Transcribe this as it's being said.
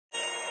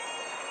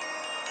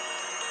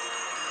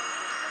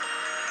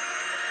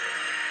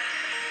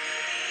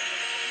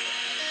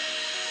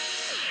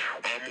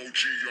I'm OG,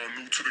 y'all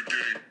new to the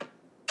game.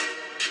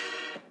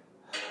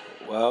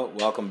 Well,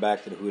 welcome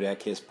back to the Who Dat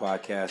Kiss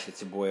podcast.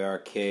 It's your boy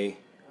RK.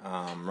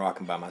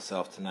 Rocking by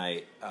myself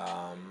tonight.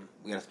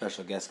 We got a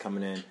special guest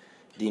coming in.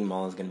 Dean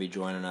Mullen's going to be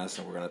joining us,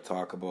 and we're going to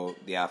talk about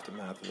the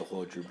aftermath of the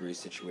whole Drew Brees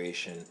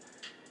situation.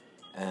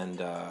 And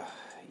we're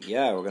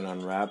going to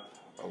unwrap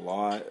a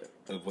lot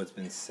of what's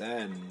been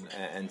said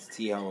and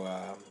see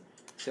how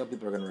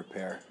people are going to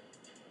repair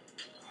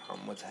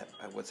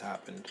what's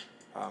happened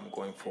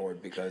going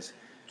forward, because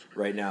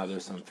right now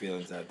there's some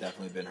feelings that have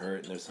definitely been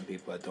hurt, and there's some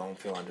people that don't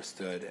feel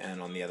understood. And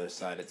on the other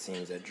side, it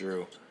seems that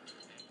Drew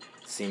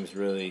seems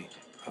really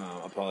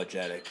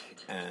apologetic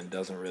and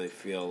doesn't really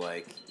feel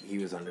like he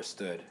was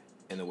understood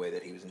in the way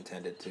that he was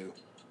intended to.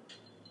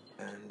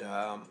 And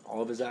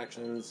all of his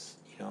actions,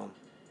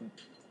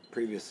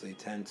 previously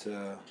tend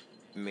to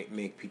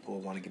make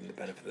people want to give him the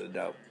benefit of the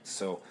doubt.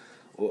 So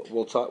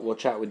we'll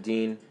chat with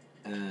Dean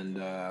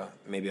and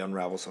maybe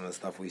unravel some of the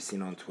stuff we've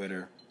seen on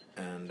Twitter.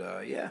 And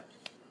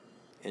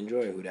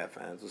enjoy, Who Dat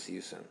fans. We'll see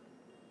you soon.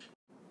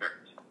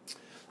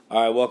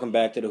 All right, welcome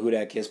back to the Who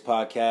Dat Kiss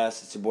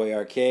podcast. It's your boy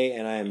RK,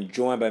 and I am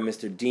joined by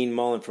Mr. Dean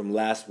Mullen from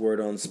Last Word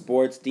on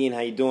Sports. Dean,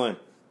 how you doing?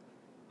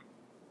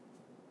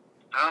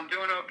 I'm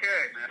doing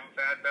okay, man. I've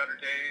had better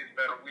days,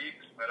 better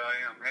weeks, but I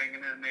am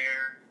hanging in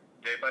there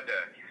day by day,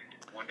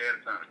 one day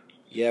at a time.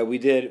 Yeah, we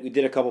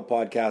did a couple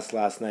podcasts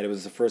last night. It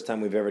was the first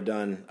time we've ever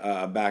done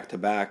a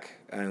back-to-back,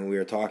 and we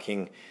were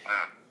talking.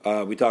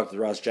 We talked with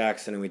Ross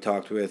Jackson, and we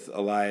talked with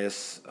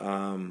Elias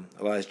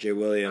J.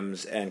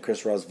 Williams, and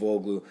Chris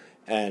Rosvoglu,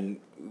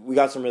 and we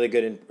got some really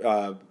good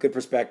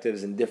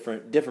perspectives and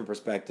different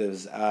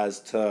perspectives as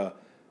to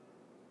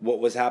what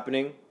was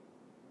happening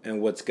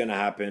and what's going to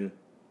happen.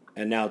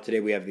 And now today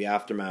we have the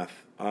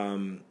aftermath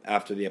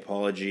after the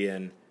apology,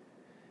 and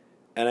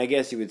I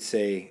guess you would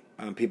say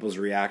people's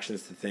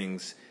reactions to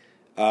things.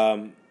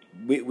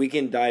 We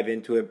can dive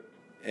into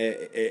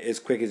it as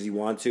quick as you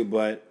want to,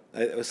 but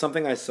it was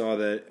something I saw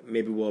that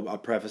maybe I'll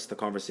preface the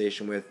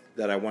conversation with,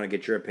 that I want to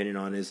get your opinion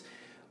on, is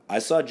I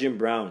saw Jim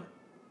Brown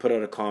put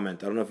out a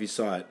comment. I don't know if you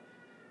saw it.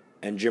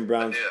 And Jim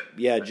Brown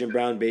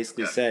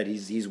basically said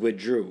he's with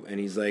Drew, and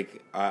he's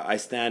like, I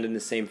stand in the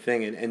same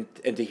thing. And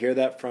to hear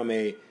that from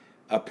a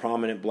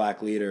prominent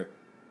black leader,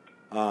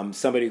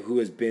 somebody who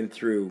has been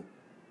through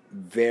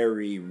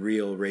very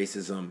real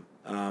racism,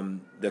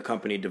 the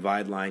company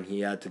divide line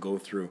he had to go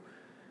through,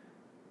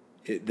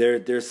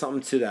 there's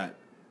something to that.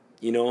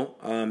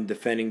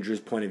 Defending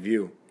Drew's point of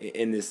view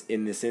in this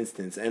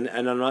instance, and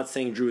I'm not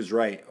saying Drew is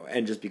right,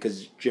 and just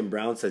because Jim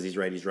Brown says he's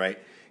right,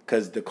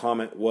 because the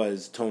comment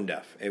was tone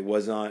deaf. It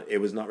was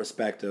not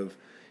respective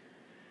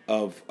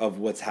of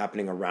what's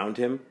happening around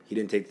him. He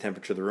didn't take the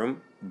temperature of the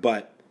room,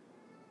 but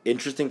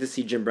interesting to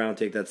see Jim Brown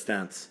take that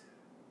stance,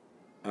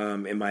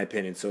 in my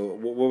opinion. So,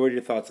 what were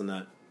your thoughts on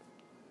that?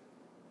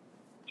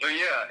 So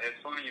yeah,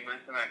 it's funny you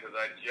mentioned that, because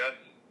I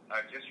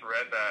just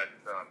read that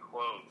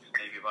quote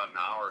maybe about an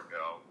hour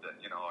ago, that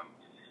on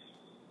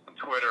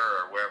Twitter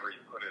or wherever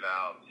you put it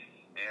out.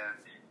 And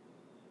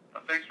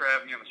thanks for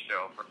having me on the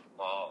show, first of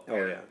all. Oh,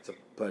 yeah, it's a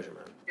pleasure,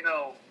 man.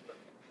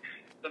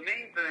 The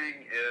main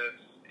thing is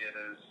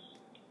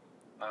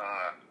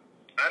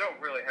I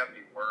don't really have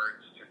any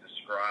words to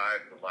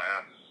describe the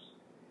last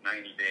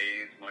 90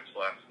 days, much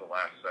less the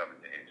last 7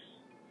 days.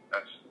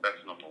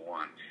 That's number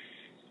one.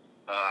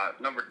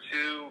 Number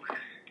two,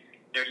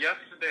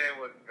 yesterday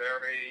was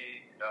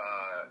very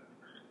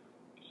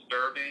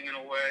disturbing in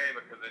a way,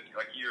 because it's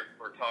like you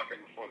were talking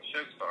before the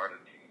show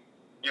started.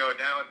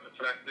 Now it's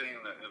affecting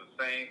the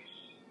Saints,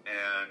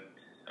 and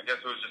I guess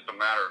it was just a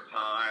matter of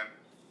time.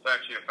 It's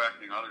actually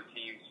affecting other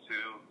teams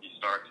too. You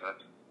start to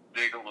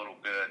dig a little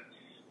bit.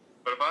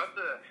 But about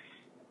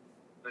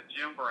the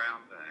Jim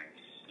Brown thing,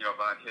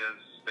 about his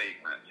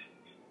statement,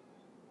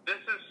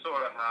 this is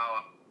sort of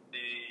how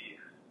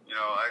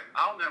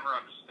I'll never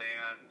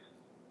understand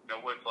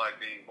what it's like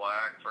being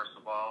black, first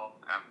of all,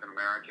 African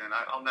American.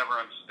 I'll never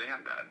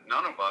understand that.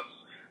 None of us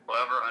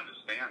will ever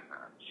understand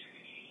that.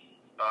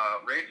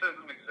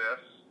 Racism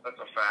exists.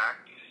 That's a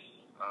fact.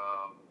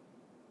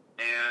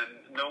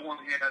 And no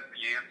one has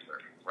the answer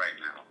right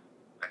now.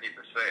 I hate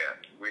to say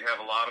it. We have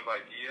a lot of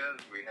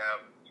ideas. We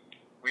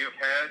have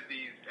had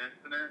these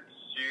incidents,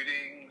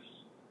 shootings,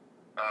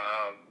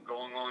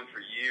 going on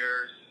for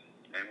years.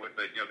 And with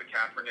the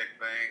Kaepernick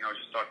thing, I was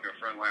just talking to a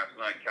friend last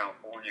night in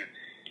California.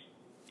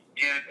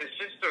 And it's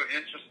just so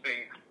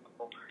interesting.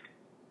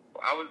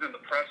 I was in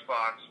the press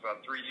box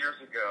about 3 years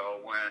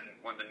ago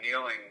when the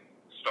kneeling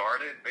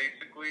started,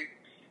 basically.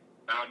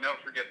 And I'll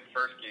never forget the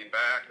first game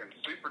back in the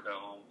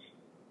Superdome.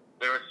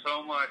 There was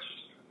so much,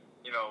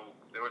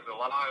 there was a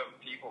lot of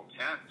people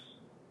tense,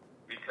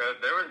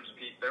 because there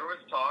was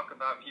talk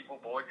about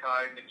people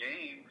boycotting the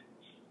game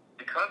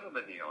because of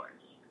the kneeling.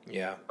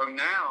 Yeah. So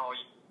now,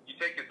 you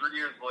take it 3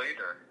 years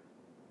later.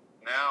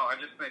 Now, I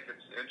just think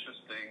it's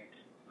interesting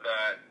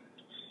that,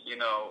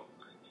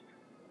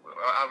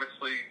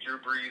 obviously Drew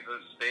Brees'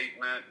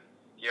 statement,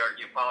 he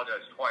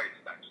apologized twice,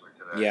 actually,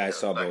 to that. Yeah, I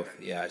saw both.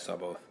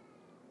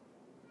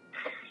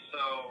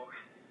 So,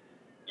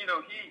 he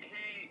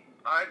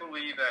I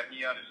believe that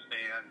he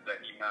understands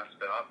that he messed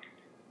up.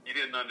 He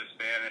didn't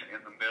understand it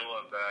in the middle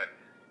of that,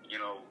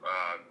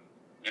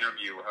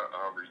 interview,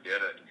 however he did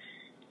it.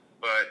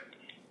 But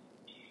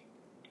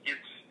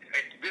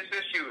this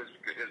issue is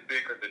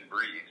bigger than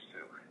Breeze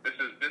too. This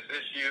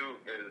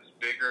issue is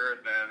bigger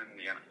than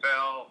the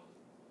NFL.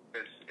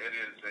 It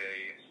is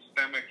a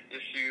systemic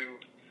issue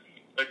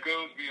that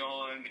goes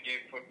beyond the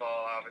game of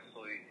football,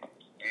 obviously,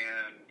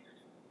 and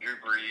Drew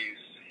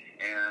Brees.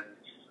 And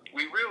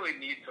we really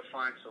need to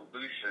find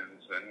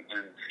solutions.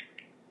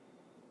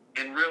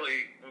 And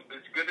really,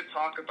 it's good to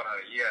talk about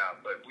it, yeah,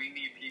 but we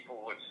need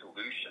people with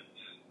solutions.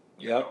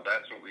 Yep.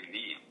 That's what we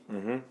need.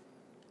 Mm-hmm.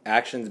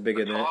 Action's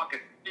bigger than... The talk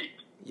is cheap.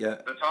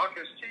 Yeah. The talk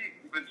is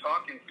cheap. We've been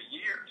talking for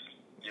years,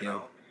 you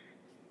know.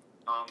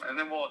 And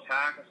then we'll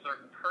attack a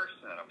certain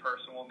person. A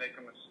person will make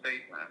a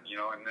statement,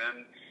 and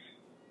then,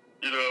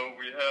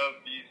 we have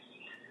these...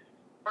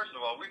 First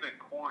of all, we've been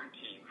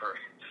quarantined for...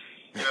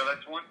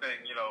 that's one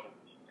thing,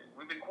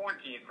 we've been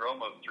quarantined for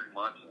almost 3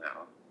 months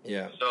now.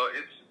 Yeah. So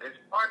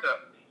it's hard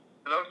to...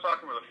 Because I was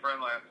talking with a friend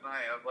last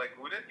night. I was like,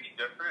 would it be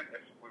different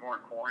if we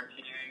weren't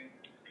quarantining?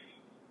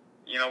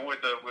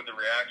 Would the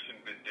reaction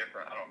been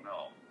different? I don't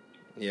know.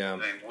 Yeah.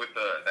 And with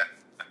that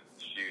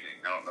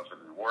shooting, I don't know if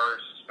it would be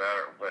worse,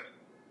 better, but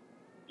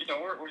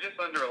we're just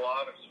under a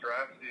lot of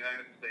stress in the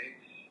United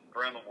States,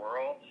 around the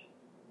world.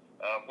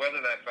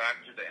 Whether that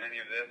factored to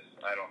any of this,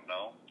 I don't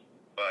know.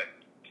 But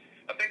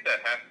I think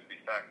that has to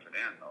be factored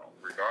in, though,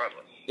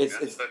 regardless.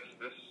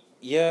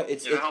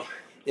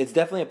 It's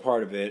definitely a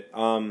part of it.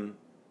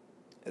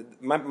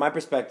 My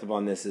perspective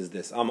on this is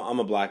this. I'm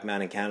a black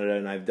man in Canada,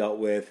 and I've dealt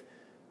with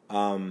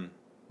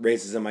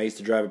racism. I used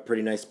to drive a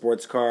pretty nice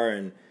sports car,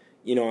 and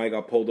I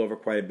got pulled over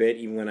quite a bit,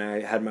 even when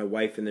I had my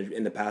wife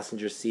in the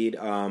passenger seat.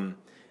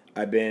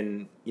 I've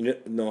been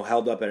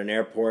held up at an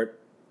airport,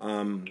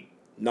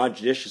 not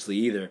judiciously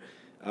either,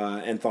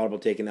 and thought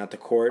about taking that to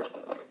court.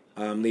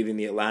 Leaving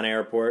the Atlanta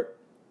airport.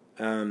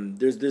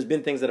 There's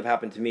been things that have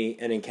happened to me,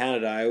 and in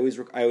Canada, I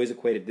always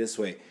equate it this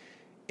way.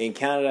 In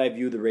Canada, I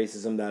view the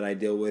racism that I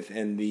deal with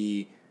and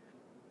the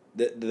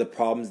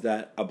problems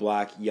that a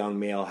black young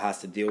male has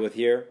to deal with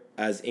here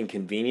as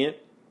inconvenient,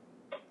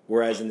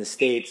 whereas in the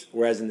States,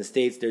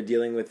 they're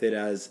dealing with it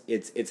as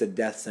it's a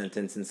death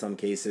sentence in some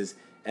cases,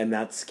 and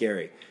that's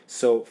scary.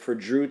 So for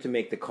Drew to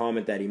make the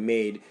comment that he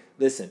made,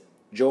 listen,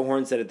 Joe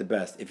Horn said it the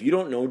best. If you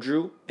don't know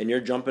Drew and you're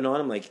jumping on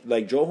him,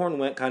 like Joe Horn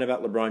went kind of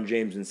at LeBron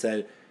James and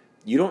said,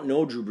 you don't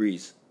know Drew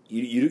Brees.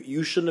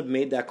 You shouldn't have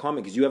made that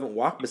comment because you haven't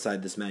walked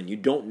beside this man. You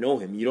don't know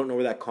him. You don't know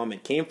where that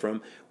comment came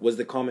from. Was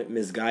the comment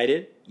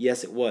misguided?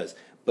 Yes, it was.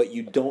 But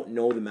you don't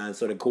know the man.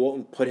 So to go out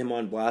and put him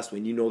on blast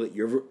when you know that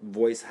your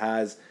voice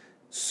has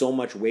so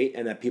much weight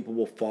and that people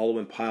will follow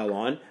and pile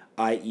on,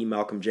 i.e.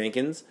 Malcolm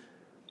Jenkins,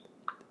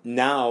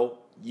 now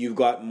you've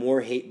got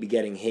more hate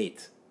begetting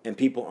hate. And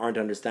people aren't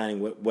understanding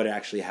what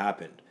actually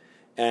happened.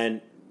 And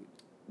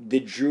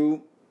did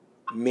Drew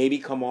maybe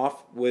come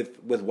off with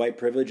white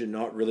privilege and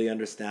not really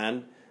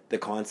understand the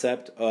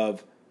concept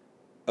of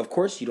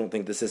course you don't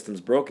think the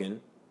system's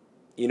broken,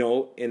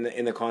 in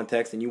the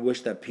context, and you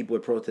wish that people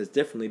would protest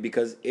differently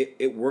because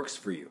it works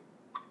for you.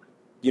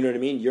 You know what I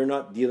mean? You're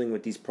not dealing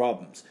with these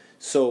problems.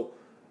 So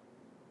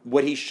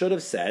what he should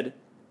have said,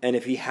 and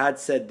if he had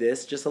said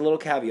this, just a little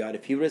caveat,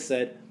 if he would have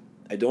said,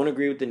 I don't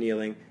agree with the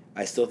kneeling,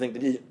 I still think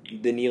that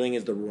the kneeling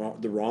is the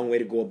wrong way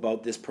to go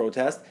about this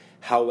protest.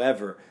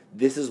 However,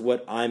 this is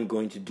what I'm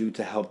going to do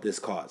to help this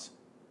cause.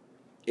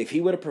 If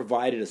he would have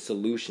provided a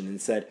solution and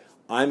said,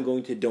 I'm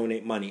going to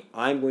donate money,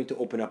 I'm going to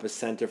open up a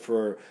center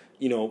for,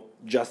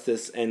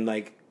 justice and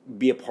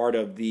be a part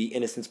of the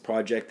Innocence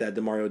Project that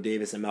Demario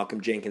Davis and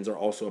Malcolm Jenkins are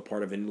also a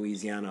part of in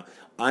Louisiana.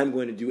 I'm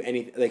going to do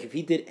anything. If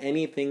he did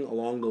anything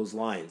along those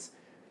lines,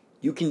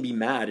 you can be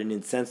mad and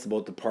incensed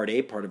about the Part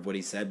A part of what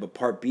he said, but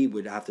Part B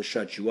would have to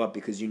shut you up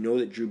because you know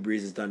that Drew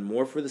Brees has done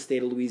more for the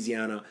state of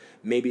Louisiana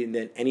maybe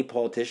than any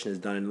politician has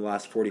done in the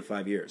last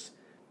 45 years.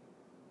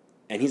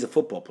 And he's a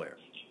football player.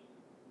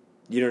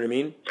 You know what I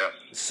mean? Yes.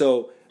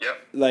 So,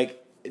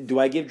 do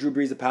I give Drew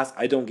Brees a pass?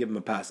 I don't give him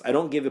a pass. I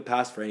don't give a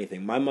pass for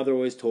anything. My mother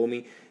always told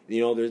me,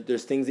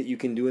 there's things that you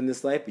can do in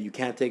this life, but you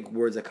can't take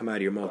words that come out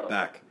of your mouth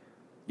back.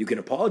 You can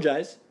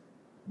apologize,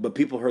 but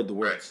people heard the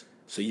words.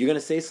 So you're going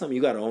to say something,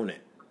 you got to own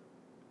it.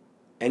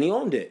 And he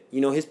owned it.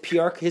 His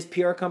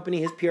PR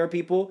company, his PR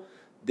people,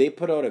 they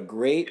put out a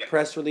great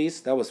press release.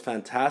 That was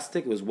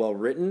fantastic. It was well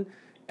written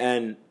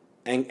and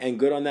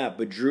good on that.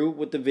 But Drew,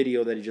 with the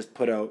video that he just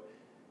put out,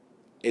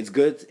 it's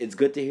good. It's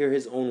good to hear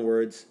his own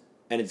words,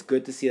 and it's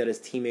good to see that his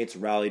teammates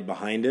rallied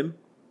behind him.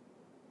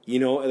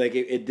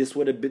 This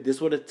would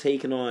have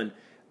taken on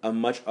a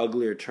much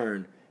uglier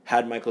turn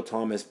had Michael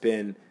Thomas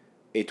been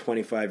a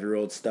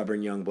 25-year-old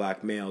stubborn young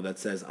black male that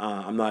says,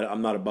 I'm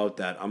not about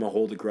that. I'm gonna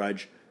hold a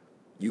grudge.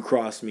 You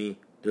cross me,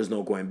 there's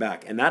no going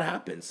back. And that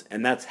happens.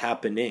 And that's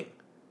happening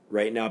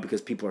right now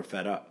because people are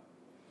fed up.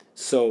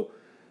 So,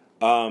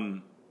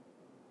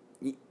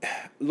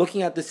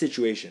 looking at the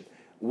situation,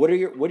 what are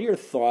your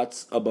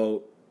thoughts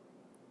about,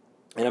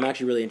 and I'm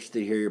actually really interested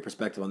to hear your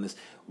perspective on this,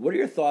 what are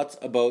your thoughts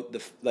about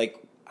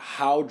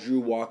how Drew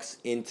walks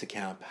into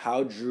camp,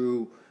 how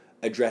Drew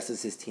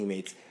addresses his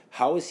teammates.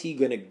 How is he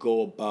going to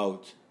go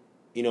about,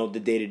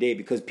 the day-to-day?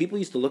 Because people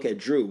used to look at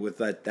Drew with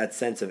that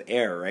sense of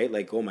air, right?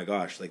 Like, oh my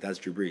gosh, like that's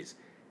Drew Brees.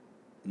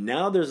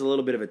 Now there's a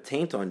little bit of a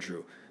taint on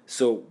Drew.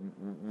 So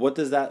what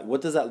does that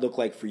look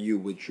like for you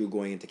with Drew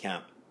going into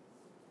camp?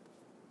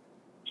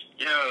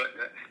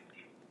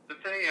 The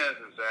thing is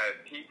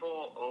that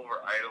people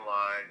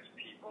over-idolize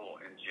people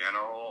in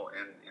general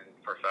in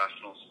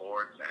professional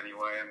sports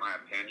anyway, in my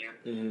opinion.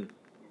 Mm-hmm.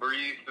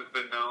 Brees has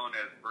been known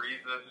as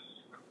Breezus.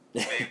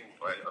 Maybe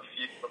a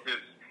few of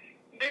his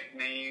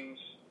nicknames.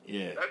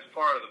 Yeah. That's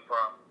part of the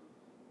problem.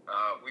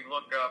 We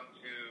look up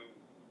to,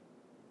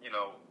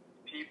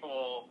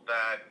 people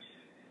that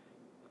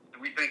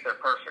we think they're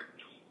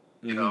perfect.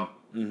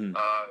 Mm-hmm.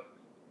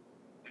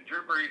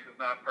 Drew Brees is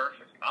not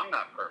perfect. I'm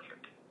not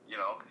perfect.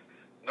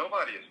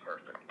 Nobody is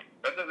perfect.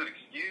 That doesn't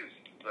excuse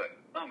the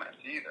comments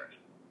either.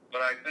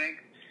 But I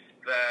think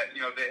that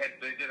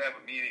they did have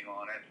a meeting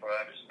on it, so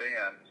I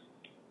understand.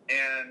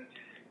 And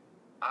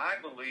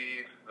I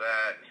believe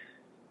that,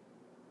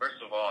 first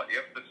of all,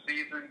 if the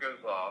season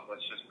goes off,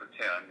 let's just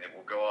pretend it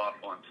will go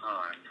off on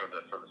time for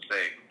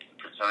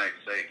tonight's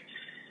sake.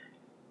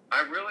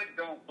 I really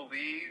don't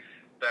believe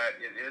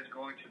that it is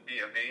going to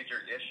be a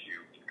major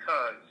issue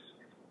because,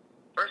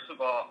 first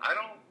of all, I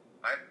don't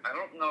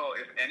know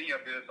if any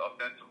of his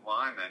offensive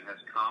linemen has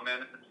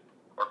commented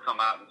or come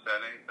out and said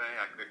anything.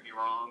 I could be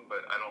wrong,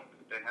 but I don't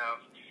think they have.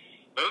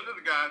 Those are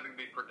the guys that can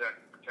be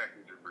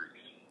protecting Drew Brees.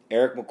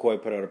 Eric McCoy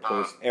put out a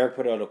post. Eric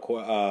put out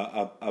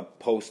a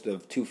post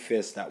of 2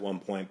 fists at one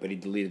point, but he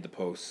deleted the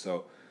post.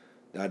 So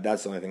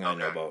that's the only thing I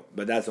know about.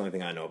 But that's the only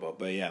thing I know about.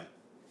 But yeah.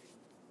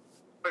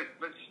 But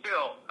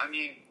still, I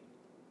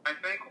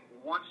think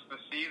once the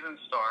season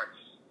starts,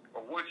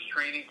 or once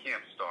training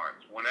camp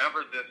starts,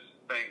 whenever this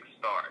thing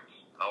starts,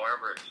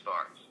 however it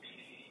starts,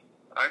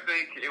 I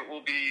think it will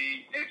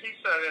be. He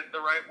said it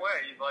the right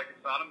way. He's like,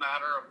 it's not a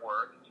matter of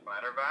words, it's a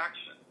matter of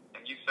action.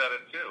 And you said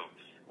it too.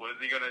 What is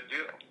he going to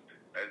do?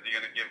 Is he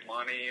going to give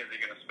money? Is he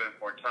going to spend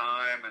more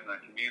time in the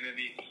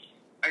community?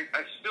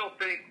 I still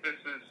think this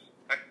is.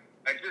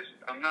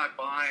 I'm not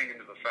buying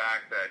into the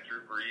fact that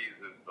Drew Brees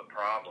is the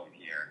problem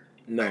here.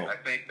 No, I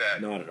think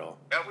that not at all.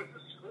 That was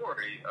the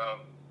story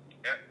of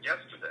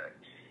yesterday.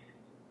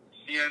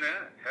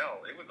 CNN,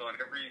 hell, it was on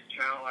every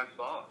channel I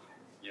saw.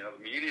 The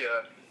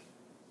media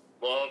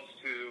loves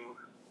to.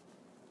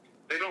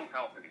 They don't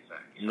help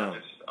anything. No.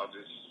 I'll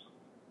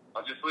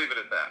just leave it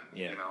at that.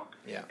 Yeah.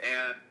 Yeah.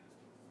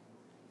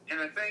 And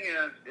the thing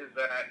is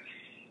that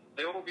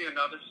there will be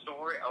another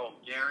story. I will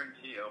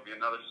guarantee there will be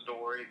another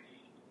story.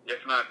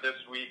 If not this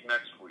week,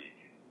 next week.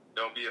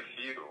 There'll be a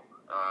few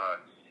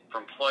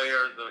from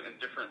players in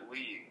different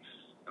leagues,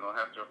 and they'll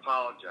have to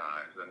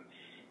apologize. And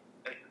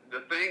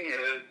the thing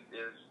is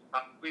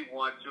how do we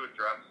want to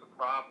address the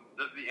problem?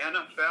 Does the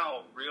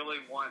NFL really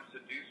want to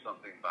do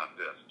something about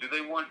this? Do they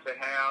want to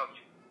have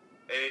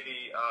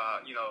a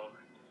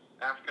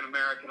African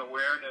American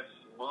Awareness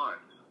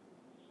Month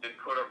and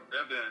put a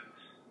ribbon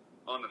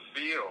on the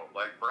field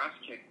like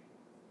breast cancer?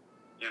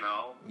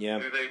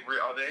 Yeah. Are they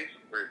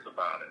serious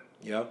about it?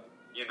 Yep.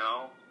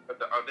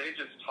 But are they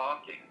just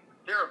talking?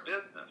 They're a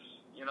business.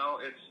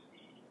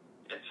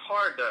 It's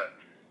hard to.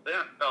 The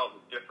NFL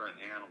is a different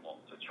animal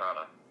to try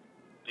to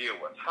deal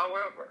with.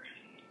 However,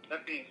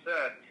 that being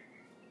said,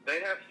 they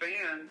have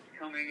fans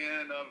coming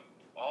in of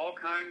all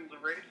kinds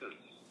of races.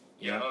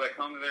 That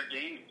come to their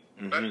games,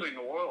 especially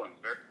New Orleans.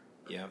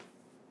 Yeah.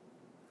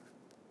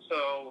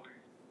 So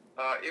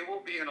it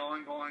will be an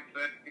ongoing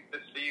thing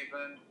this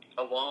season,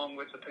 along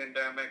with the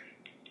pandemic.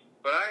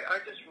 But I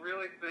just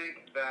really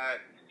think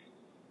that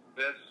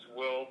this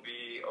will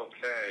be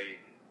okay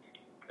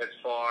as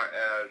far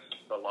as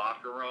the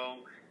locker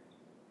room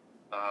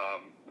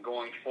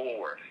going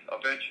forward.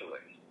 Eventually,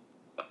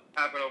 it'll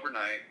happen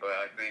overnight. But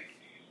I think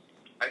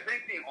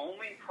the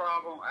only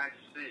problem I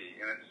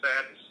see, and it's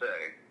sad to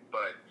say,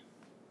 but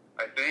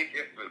I think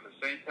if the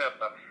Saints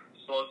have a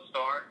slow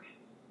start,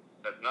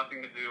 has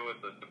nothing to do with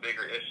the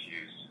bigger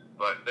issues,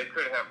 but they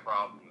could have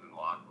problems in the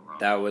locker room.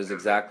 That was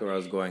exactly where I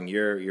was going.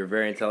 You're a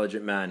very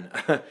intelligent man.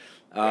 They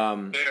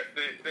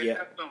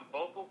have some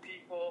vocal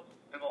people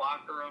in the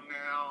locker room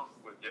now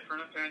with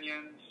different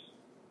opinions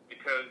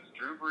because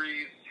Drew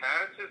Brees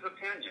has his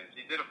opinions.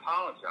 He did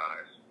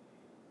apologize.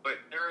 But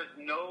there is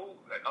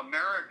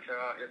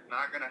America is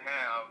not going to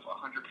have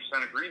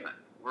 100% agreement.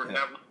 We're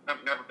never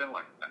been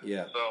like that.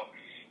 Yeah. So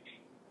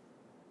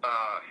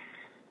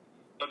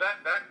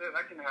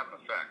that can have an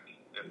effect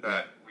if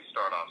we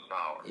start off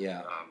sour.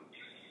 Yeah.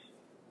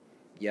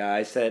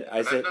 I said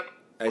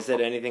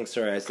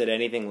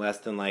anything less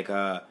than like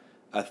a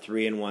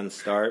 3-1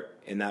 start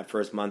in that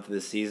first month of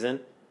the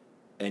season,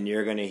 and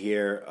you're gonna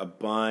hear a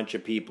bunch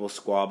of people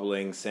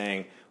squabbling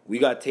saying, "We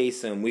got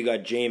Taysom, we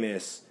got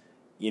Jameis,"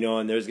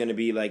 and there's gonna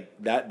be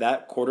like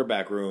that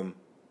quarterback room.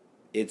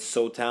 It's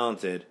so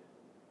talented,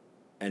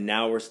 and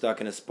now we're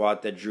stuck in a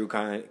spot that Drew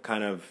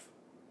kind of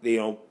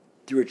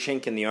threw a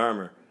chink in the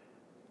armor,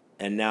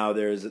 And now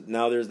there's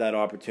that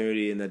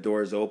opportunity and the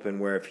door's open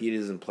where if he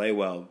doesn't play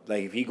well,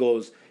 like if he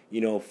goes,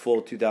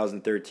 full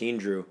 2013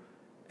 Drew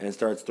and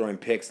starts throwing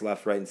picks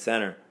left, right, and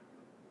center,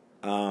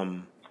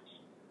 it'll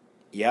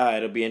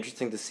be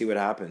interesting to see what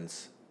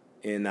happens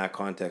in that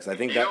context. I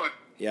think go ahead.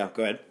 Yeah.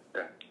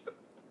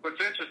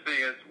 What's interesting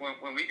is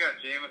when we got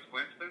Jameis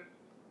Winston,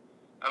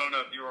 I don't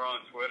know if you were on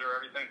Twitter or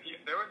everything,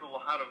 there was a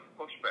lot of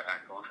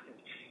pushback on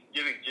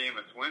getting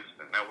Jameis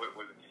Winston. Now,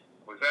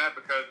 was that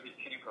because he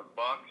came from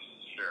Bucks?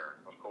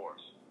 Sure, of course.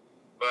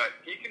 But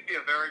he can be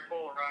a very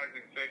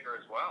polarizing figure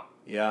as well.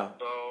 Yeah.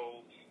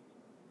 So,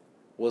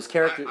 his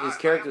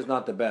character's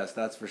not the best,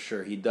 that's for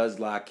sure. He does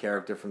lack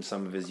character from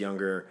some of his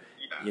younger,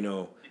 He's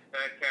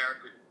had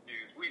character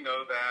issues. We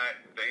know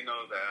that. They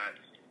know that.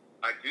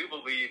 I do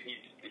believe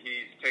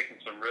he's taken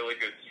some really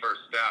good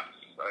first steps.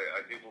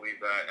 I do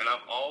believe that. And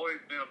I've always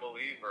been a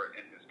believer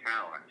in his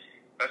talent.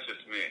 That's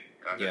just me.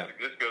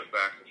 This goes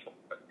back to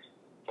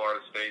Florida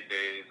State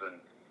days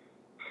and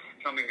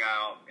coming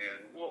out,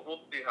 and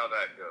we'll see how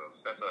that goes.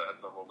 That's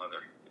a whole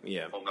nother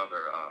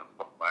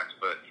box.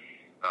 But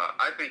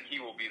I think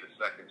he will be the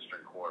second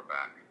string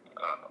quarterback.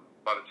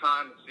 By the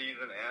time the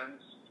season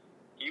ends,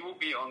 he will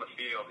be on the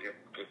field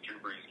if Drew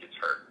Brees gets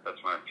hurt.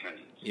 That's my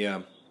opinion.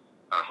 Yeah.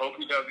 I hope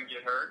he doesn't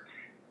get hurt.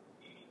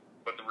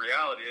 But the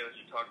reality is,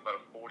 you talk about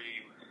a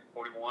 41,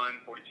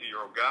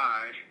 42-year-old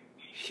guy.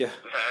 Yeah.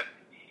 That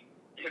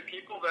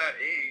people that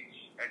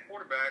age at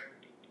quarterback,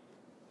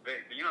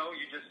 you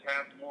just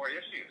have more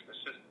issues.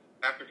 It's just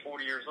after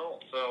 40 years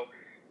old. So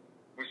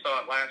we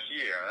saw it last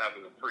year. That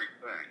was a freak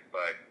thing.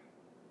 But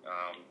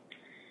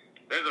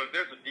there's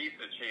a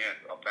decent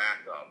chance a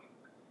backup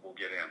will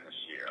get in this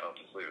year. I'll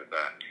just leave it at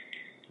that.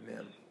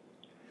 Man.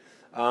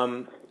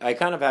 I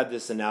kind of had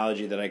this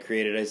analogy that I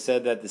created. I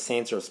said that the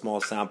Saints are a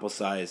small sample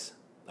size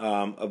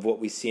of what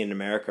we see in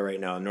America right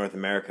now, in North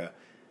America,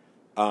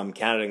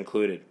 Canada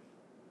included.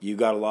 You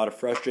got a lot of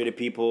frustrated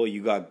people.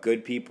 You got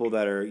good people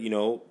that are,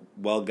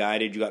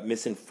 well-guided. You got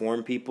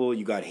misinformed people.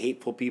 You got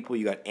hateful people.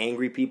 You got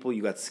angry people.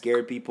 You got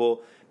scared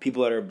people,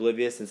 people that are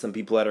oblivious, and some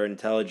people that are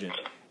intelligent.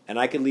 And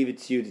I could leave it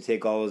to you to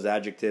take all those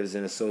adjectives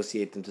and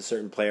associate them to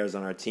certain players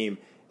on our team,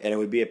 and it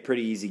would be a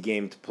pretty easy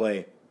game to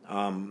play.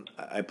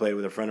 I played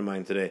with a friend of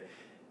mine today,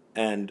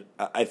 and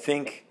I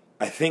think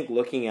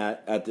looking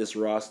at this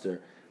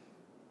roster,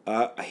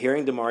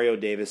 hearing Demario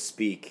Davis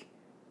speak,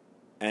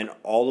 and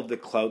all of the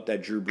clout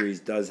that Drew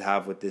Brees does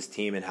have with this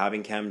team, and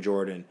having Cam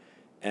Jordan,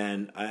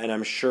 and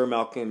I'm sure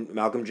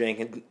Malcolm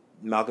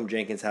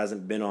Jenkins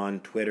hasn't been on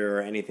Twitter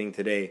or anything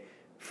today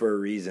for a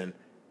reason,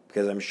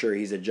 because I'm sure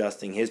he's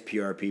adjusting his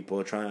PR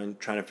people, trying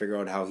to figure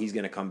out how he's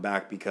going to come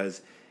back,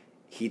 because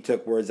he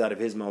took words out of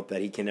his mouth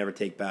that he can never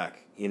take back,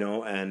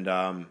 and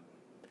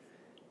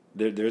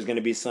there's going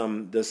to be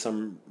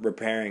some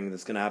repairing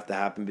that's going to have to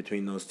happen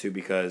between those two,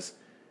 because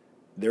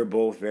they're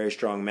both very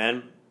strong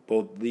men,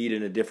 both lead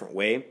in a different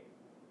way,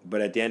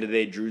 but at the end of the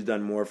day, Drew's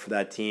done more for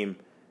that team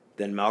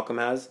than Malcolm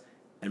has,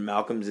 and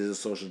Malcolm's is a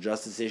social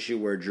justice issue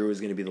where Drew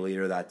is going to be the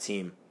leader of that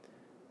team,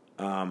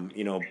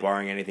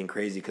 barring anything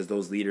crazy, because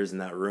those leaders in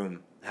that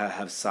room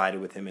have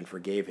sided with him and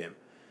forgave him.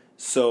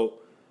 So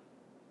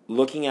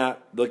looking at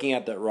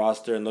that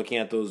roster and looking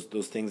at those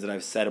things that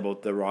I've said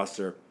about the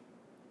roster,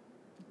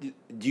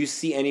 do you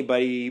see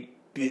anybody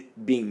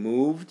being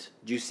moved?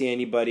 Do you see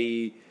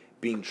anybody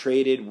being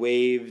traded,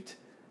 waived,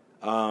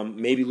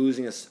 maybe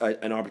losing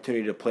an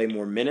opportunity to play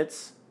more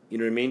minutes? You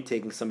know what I mean?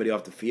 Taking somebody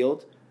off the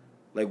field?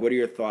 Like, what are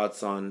your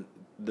thoughts on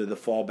the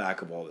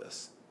fallback of all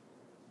this?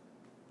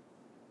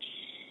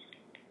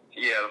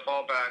 Yeah, the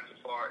fallback as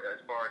far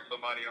as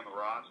somebody on the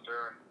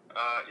roster,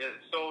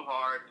 it's so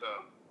hard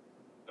to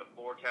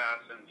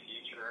forecast in the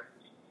future.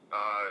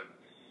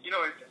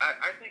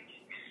 I think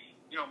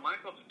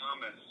Michael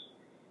Thomas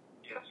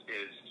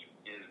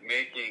is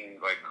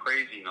making like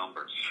crazy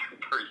numbers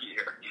per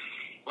year.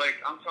 Like,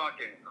 I'm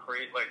talking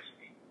crazy. Like,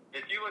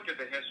 if you look at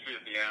the history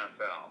of the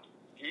NFL,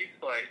 he's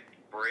like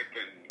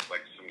breaking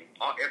like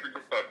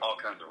just about all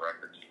kinds of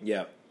records.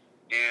 Yeah.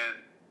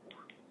 And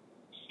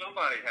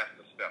somebody has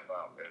to step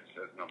up as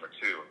number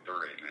 2 or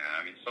 3, man.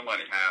 I mean,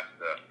 somebody has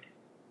to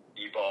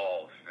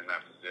evolve in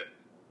that position.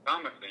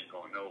 Thomas ain't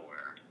going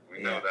nowhere.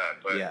 We know that,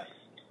 but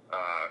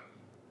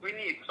we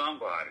need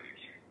somebody to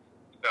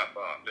step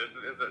up. There's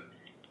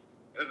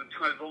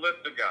a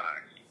list of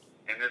guys,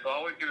 and there's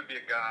always going to be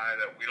a guy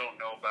that we don't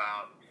know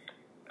about.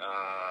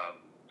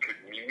 Could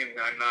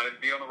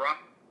not be on the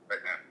roster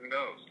right now. Who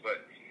knows?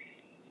 But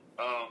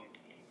I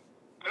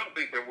don't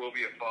think there will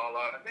be a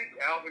fallout. I think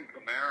Alvin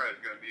Kamara is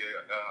going to be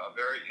a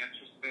very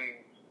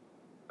interesting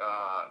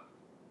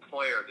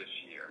player this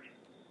year.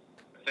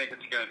 I think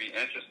it's going to be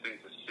interesting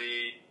to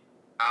see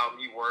how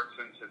he works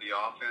into the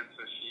offense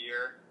this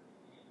year.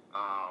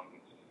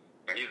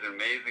 He's an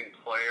amazing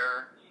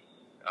player.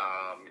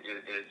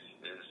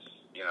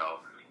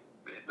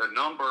 The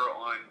number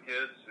on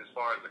his, as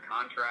far as the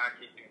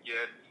contract he can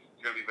get, is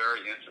going to be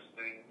very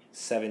interesting.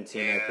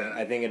 17,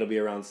 I think it'll be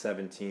around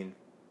 17.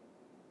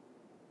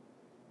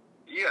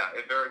 Yeah,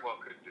 it very well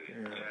could be. Yeah.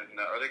 And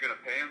are they going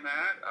to pay him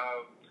that?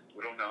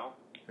 We don't know.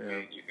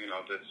 Yeah.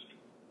 this.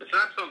 It's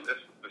not so.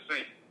 It's the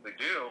same they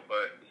do,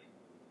 but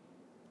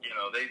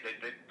they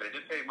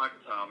did pay Michael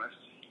Thomas,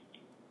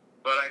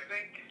 but I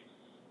think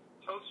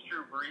post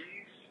Drew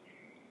Brees,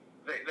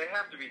 they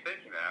have to be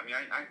thinking that. I mean,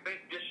 I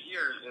think this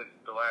year is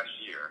the last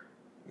year.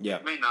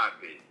 Yeah. It may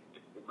not be.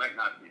 It might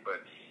not be,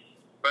 but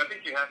I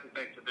think you have to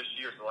think that this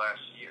year is the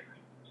last year.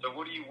 So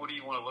what do you want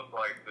to look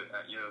like the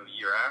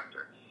year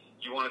after?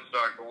 You want to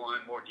start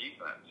going more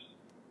defense.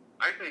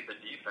 I think the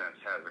defense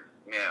has a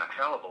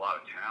hell of a lot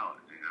of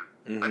talent,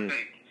 man. Mm-hmm.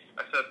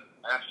 I said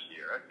last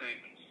year, I think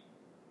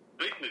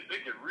they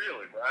could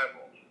really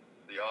rival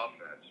the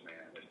offense,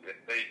 man.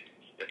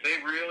 If they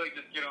really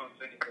just get on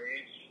the same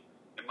page,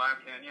 in my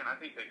opinion, I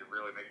think they could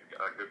really make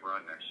a good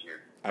run next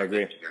year. I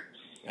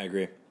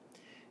agree.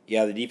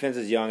 Yeah, the defense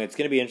is young. It's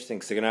going to be interesting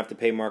because they're going to have to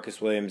pay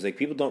Marcus Williams. Like,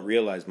 people don't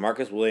realize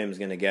Marcus Williams is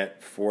going to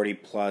get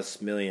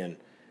 $40+ million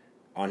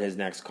on his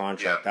next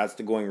contract. Yeah. That's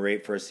the going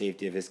rate for a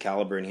safety of his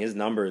caliber and his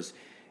numbers.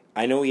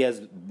 I know he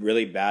has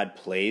really bad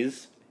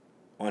plays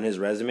on his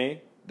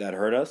resume that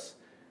hurt us,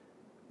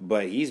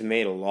 but he's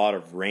made a lot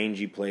of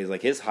rangy plays.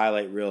 Like, his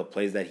highlight reel of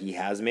plays that he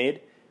has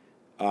made,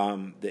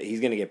 that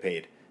he's going to get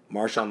paid.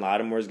 Marshawn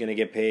Lattimore is going to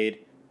get paid.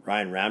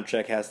 Ryan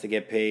Ramczyk has to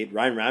get paid.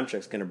 Ryan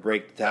Ramczyk's going to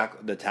break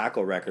the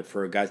tackle record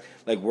for guys.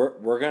 Like,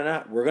 we're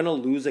gonna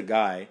lose a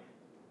guy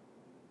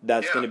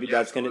that's going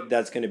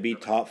to be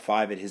top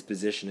 5 at his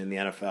position in the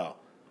NFL,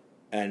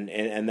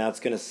 and that's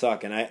going to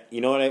suck. And I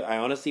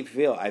honestly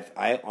feel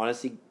I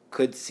honestly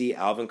could see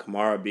Alvin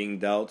Kamara being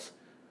dealt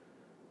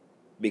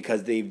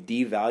because they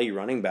devalue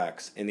running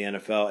backs in the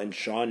NFL, and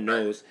Sean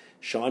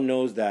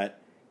knows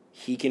that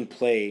he can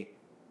play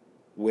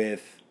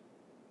with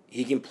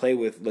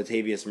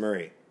Latavius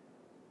Murray.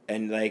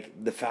 And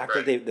like the fact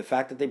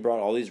that they brought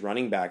all these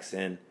running backs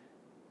in,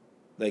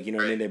 like, you know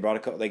what I mean, they brought a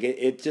couple, like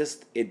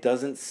it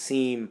doesn't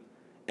seem,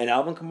 and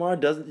Alvin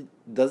Kamara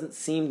doesn't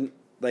seem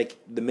like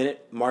the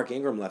minute Mark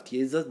Ingram left,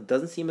 he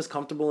doesn't seem as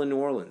comfortable in New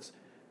Orleans.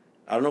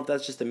 I don't know if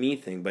that's just a me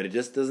thing, but it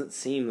just doesn't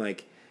seem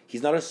like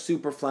he's not a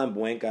super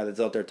flamboyant guy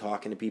that's out there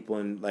talking to people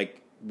and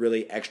like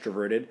really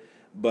extroverted,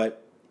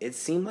 but it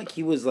seemed like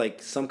he was like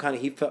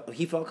he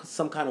felt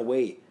some kind of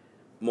way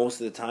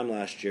most of the time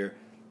last year,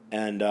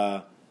 and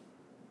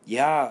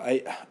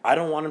I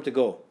don't want him to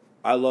go.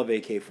 I love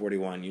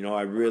AK-41. You know,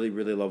 I really,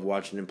 really love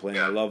watching him play.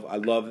 Yeah. I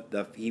love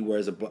that he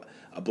wears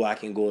a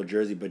black and gold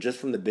jersey. But just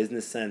from the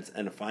business sense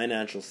and a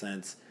financial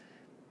sense,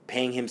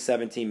 paying him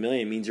 $17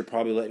 million means you're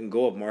probably letting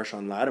go of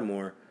Marshawn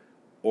Lattimore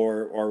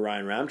or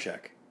Ryan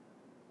Ramczyk.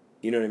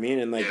 You know what I mean?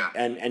 And like,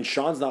 and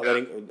Sean's not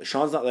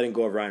letting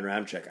go of Ryan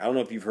Ramczyk. I don't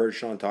know if you've heard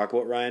Sean talk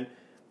about Ryan.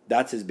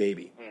 That's his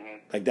baby. Mm-hmm.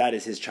 Like, that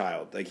is his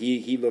child. Like,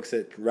 he looks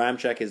at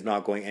Ramczyk is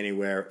not going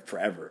anywhere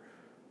forever.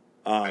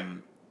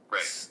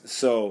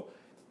 So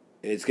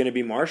it's going to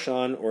be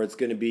Marshawn, or it's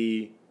going to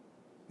be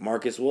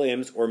Marcus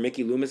Williams, or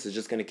Mickey Loomis is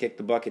just going to kick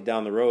the bucket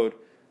down the road,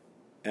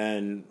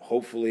 and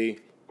hopefully,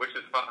 which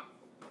is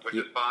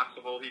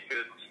possible. He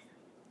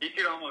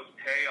could almost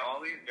pay all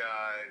these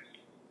guys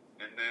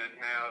and then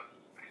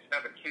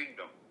have a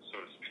kingdom, so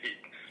to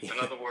speak. In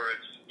other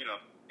words,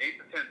 8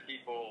 to 10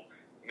 people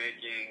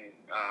making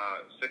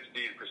 60%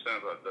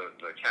 of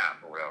the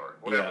cap or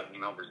whatever the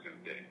number's going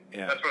to be.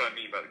 Yeah. That's what I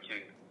mean by the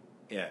kingdom.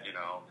 Yeah.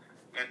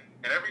 And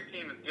every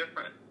team is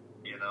different.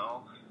 You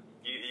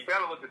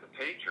got to look at the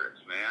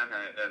Patriots, man,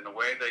 and the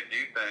way they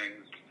do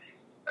things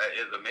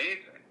is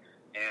amazing.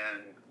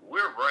 And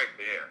we're right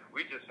there.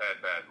 We just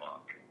had bad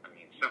luck. I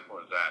mean, simple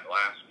as that.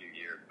 Last few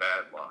years,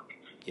 bad luck.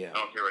 Yeah.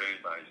 I don't care what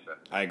anybody says.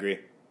 I agree.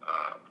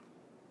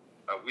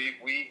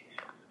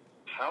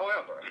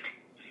 However,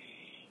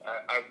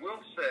 I will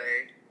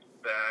say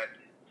that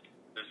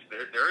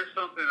there is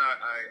something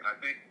I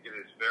think it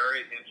is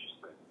very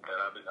interesting. And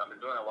I've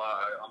been doing a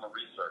lot. I'm a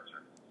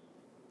researcher.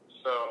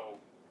 So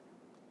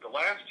the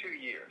last 2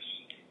 years,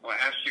 I want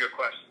to ask you a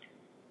question.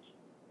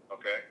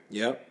 Okay?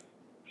 Yep.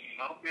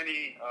 How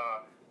many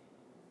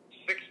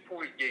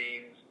 6-point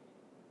games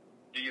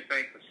do you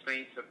think the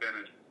Saints have been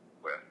in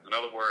with? In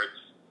other words,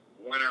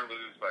 win or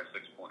lose by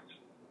 6 points.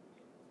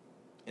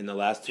 In the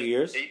last 2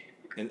 years?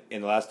 In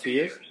the last 2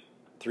 years?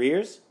 3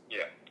 years?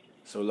 Yeah.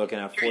 So we're looking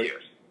at 2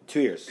 years. 2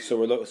 years. So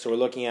we're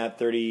looking at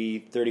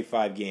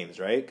 35 games,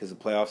 right? Because the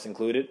playoffs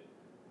included.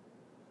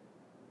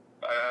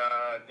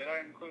 Did I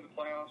include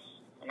the playoffs?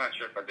 I'm not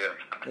sure if I did.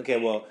 Okay,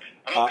 well,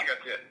 I don't think I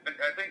did.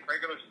 I think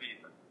regular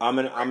season. I'm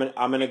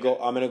gonna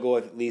go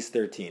with at least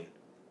 13.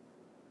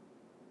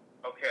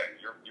 Okay,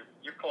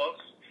 you're close.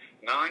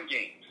 9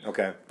 games.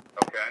 Okay.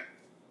 Okay.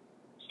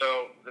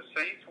 So the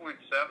Saints went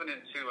 7-2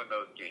 in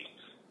those games.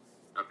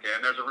 Okay,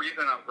 and there's a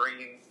reason I'm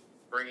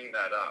bringing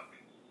that up.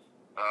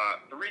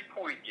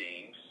 3-point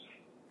games.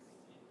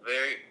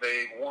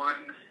 They won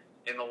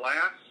in the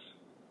last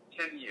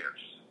 10 years.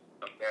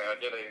 Okay,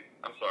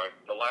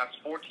 the last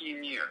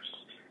 14 years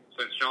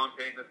since Sean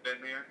Payton has been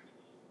there,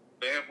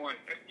 they have won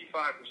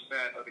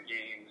 55% of the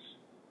games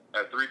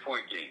at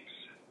 3-point games.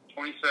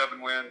 27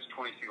 wins,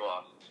 22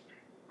 losses.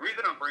 The reason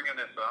I'm bringing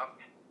this up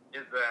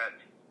is that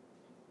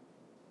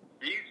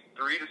these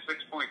 3 to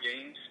 6 point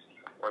games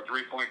or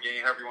 3-point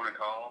game, however you want to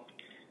call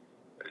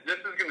them. This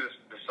is going to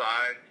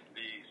decide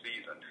the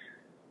season,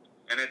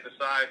 and it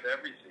decides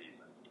every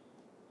season.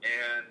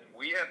 And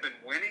we have been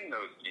winning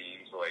those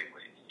games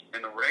lately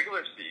in the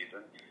regular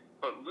season,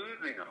 but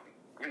losing them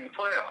in the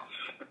playoffs,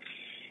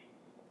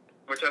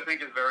 which I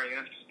think is very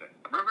interesting.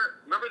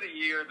 Remember the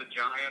year the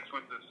Giants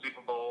went to the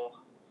Super Bowl?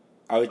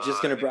 I was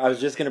just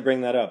gonna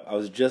bring that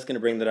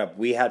up.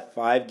 We had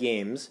 5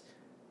 games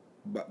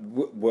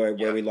where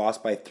we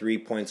lost by 3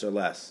 points or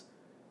less.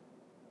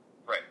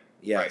 Right.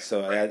 Yeah. Right.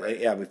 So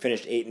right. we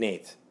finished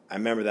 8-8. I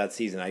remember that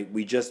season.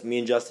 Me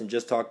and Justin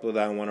just talked about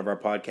that on one of our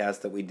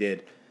podcasts that we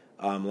did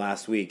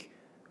last week,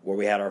 where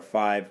we had our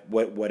 5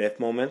 what if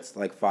moments,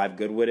 like 5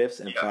 good what ifs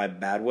and 5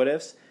 bad what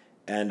ifs,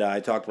 and I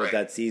talked about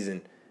that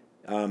season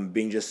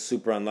being just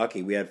super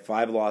unlucky. We had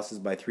 5 losses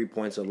by 3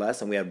 points or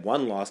less, and we had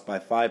 1 loss by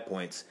 5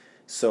 points.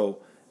 So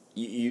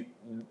you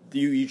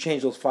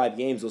change those 5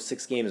 games, those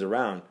 6 games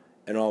around,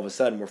 and all of a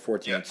sudden we're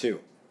 14-2.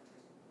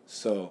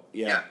 So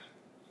yeah.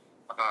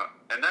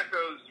 And that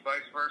goes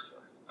vice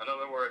versa. In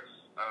other words,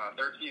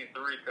 13-3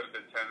 could have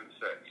been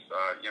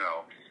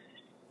 10-6.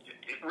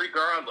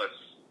 Regardless,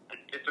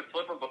 it's a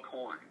flip of a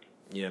coin.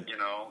 Yeah. And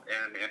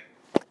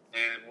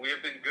we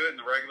have been good in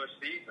the regular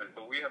season,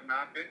 but we have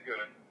not been good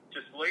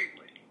just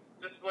lately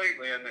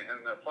in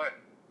the play.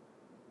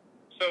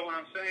 So what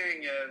I'm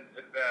saying is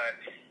that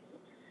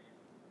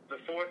the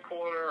fourth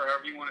quarter, or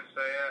however you want to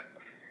say it,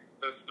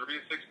 those 3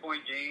 to 6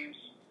 point games,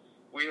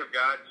 we have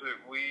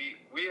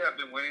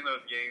been winning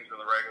those games in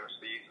the regular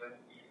season,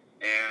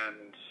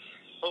 and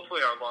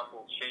hopefully our luck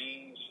will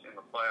change in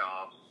the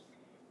playoffs.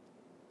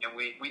 And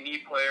we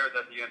need players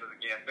at the end of the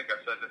game. I think I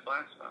said this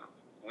last time.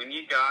 We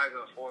need guys in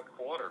the fourth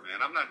quarter,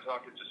 man. I'm not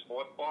talking just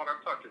fourth quarter.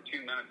 I'm talking 2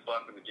 minutes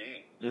left in the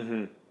game.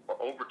 Mm-hmm.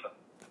 Or overtime.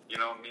 You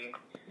know what I mean?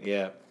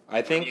 Yeah.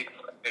 I think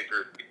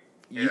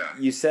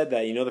you said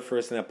that. The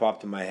first thing that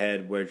popped in my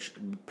head, which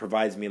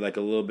provides me like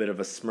a little bit of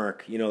a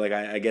smirk. Like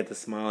I get to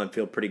smile and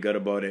feel pretty good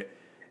about it.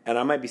 And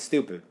I might be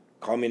stupid.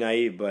 Call me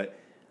naive, but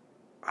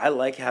I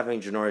like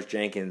having Janoris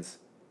Jenkins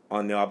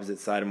on the opposite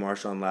side of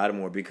Marshawn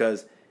Lattimore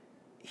because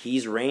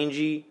he's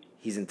rangy,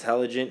 he's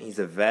intelligent, he's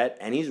a vet,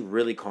 and he's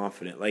really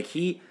confident. Like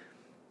he'll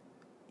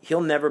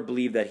never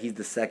believe that he's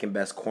the second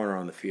best corner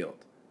on the field.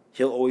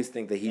 He'll always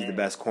think that he's the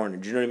best corner.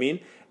 Do you know what I mean?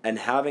 And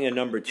having a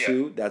number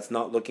 2 that's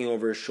not looking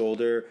over his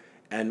shoulder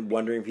and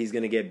wondering if he's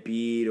going to get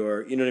beat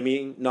or, you know what I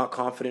mean? Not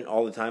confident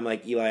all the time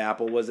like Eli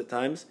Apple was at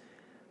times.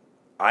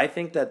 I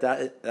think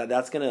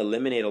that's going to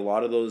eliminate a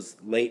lot of those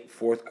late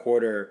fourth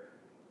quarter,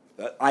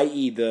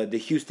 i.e. the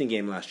Houston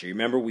game last year.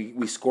 Remember,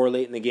 we score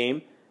late in the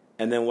game,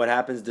 and then what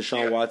happens?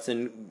 Deshaun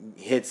Watson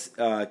hits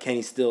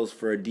Kenny Stills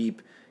for a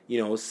deep,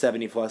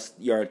 70-plus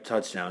yard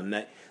touchdown. And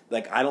that,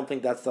 I don't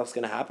think that stuff's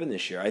going to happen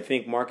this year. I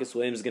think Marcus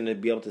Williams is going to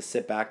be able to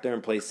sit back there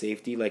and play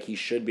safety like he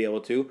should be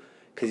able to,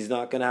 because he's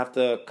not going to have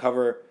to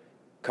cover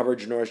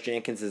Janoris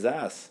Jenkins'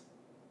 ass.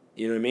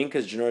 You know what I mean?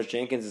 Because Janoris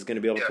Jenkins is going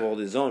to be able to hold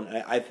his own.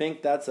 I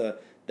think that's a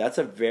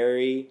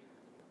very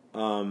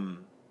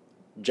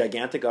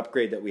gigantic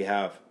upgrade that we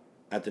have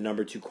at the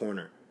number 2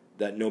 corner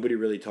that nobody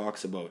really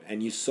talks about.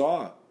 And you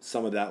saw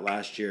some of that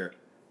last year,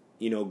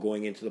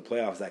 going into the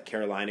playoffs, that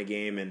Carolina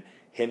game, and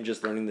him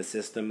just learning the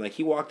system. Like,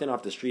 he walked in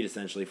off the street,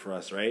 essentially, for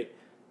us, right?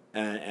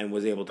 And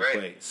was able to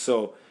play.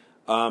 So,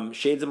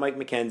 shades of Mike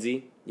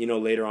McKenzie,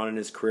 later on in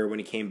his career when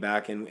he came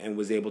back and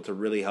was able to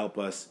really help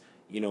us,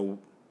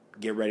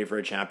 get ready for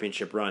a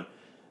championship run.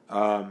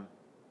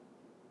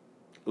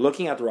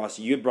 Looking at the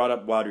roster, you had brought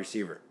up wide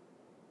receiver.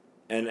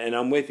 And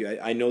I'm with you.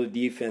 I know the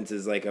defense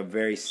is like a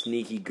very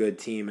sneaky good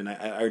team, and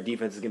our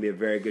defense is going to be a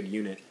very good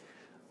unit.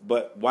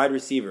 But wide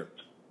receiver,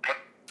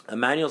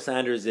 Emmanuel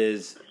Sanders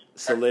is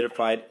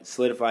solidified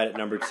at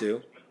number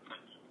 2.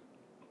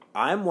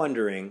 I'm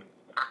wondering,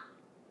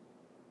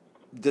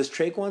 does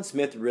Traquan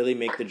Smith really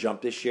make the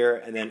jump this year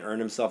and then earn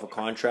himself a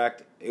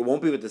contract? It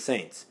won't be with the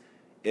Saints.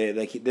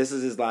 This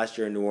is his last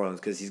year in New Orleans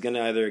because he's going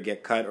to either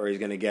get cut or he's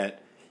going to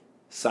get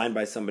signed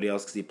by somebody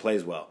else because he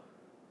plays well.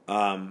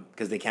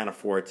 Because they can't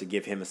afford to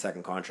give him a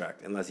second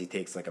contract unless he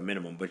takes like a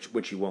minimum,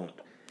 which he won't.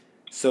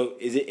 So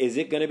is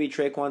it going to be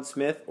Traquan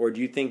Smith, or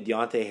do you think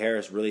Deontay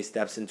Harris really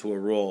steps into a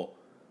role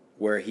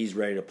where he's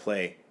ready to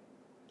play,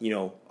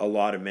 a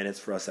lot of minutes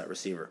for us at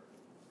receiver?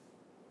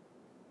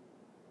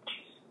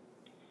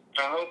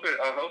 I hope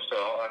so.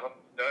 I hope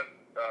that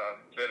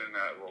fit in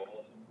that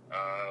role.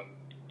 I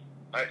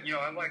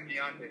like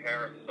Deontay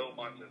Harris so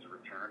much as a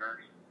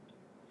returner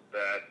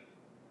that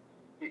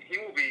he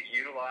will be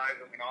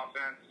utilized in the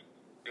offense.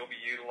 He'll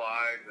be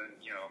utilized in,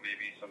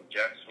 maybe some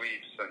jet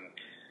sweeps, and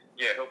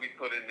he'll be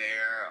put in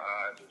there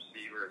as a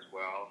receiver as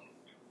well.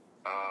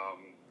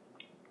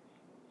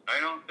 I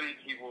don't think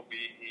he will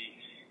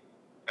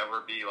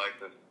ever be like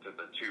the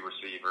 2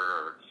 receiver,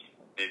 or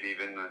maybe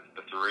even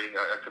the 3.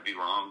 I could be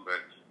wrong,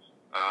 but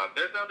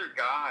there's other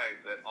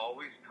guys that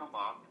always come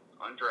up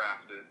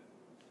undrafted.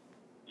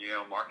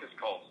 Marcus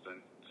Colston,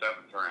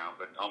 7th round,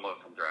 but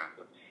almost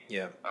undrafted.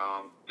 Yeah.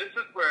 This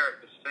is where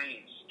the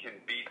Saints can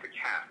beat the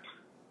cap.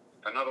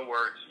 In other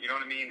words, you know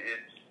what I mean?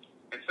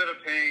 instead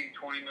of paying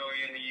 $20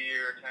 million a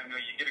year, $10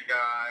 million, you get a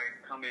guy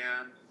come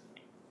in,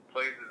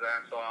 plays his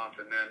ass off,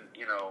 and then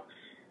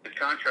his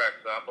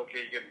contract's up. Okay,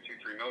 you give him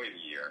 $2-3 million a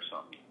year or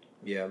something.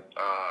 Yeah.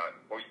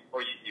 Or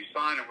you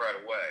sign him right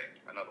away.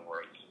 In other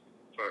words,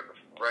 for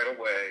right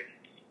away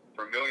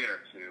for $1 million or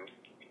 $2 million,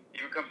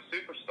 you become a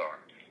superstar.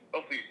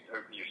 Hopefully,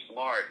 you're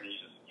smart and you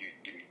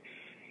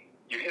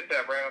hit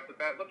that right off the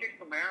bat. Look at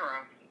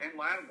Kamara and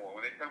Lattimore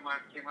when they came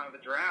out of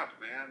the draft,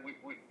 man. We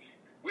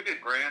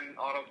did grand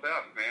auto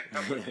theft, man.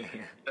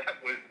 That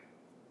was.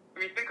 I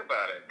mean, think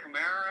about it.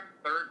 Kamara,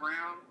 3rd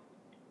round,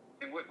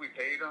 and what we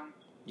paid him.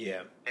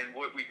 Yeah. And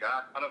what we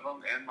got out of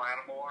him, and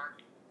Lattimore.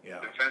 Yeah.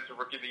 Defensive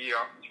Rookie of the Year,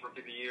 Offensive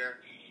Rookie of the Year.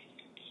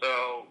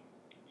 So,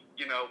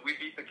 we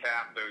beat the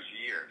cap those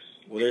years.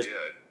 Well,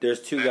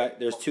 there's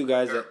two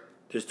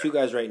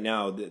guys right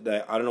now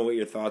that I don't know what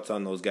your thoughts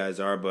on those guys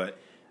are, but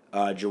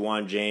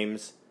Jawan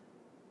James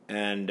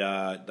and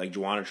like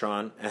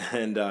Juanatron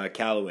and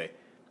Callaway.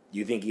 Do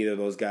you think either of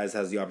those guys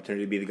has the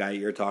opportunity to be the guy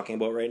you're talking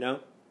about right now?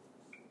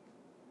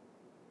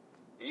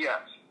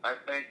 Yes, I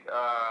think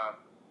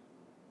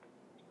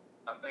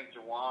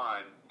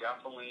Jawan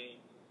definitely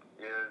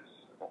is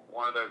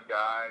one of those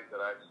guys that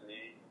I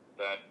see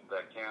that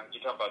can. You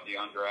talk about the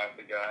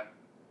undrafted guy.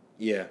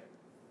 Yeah.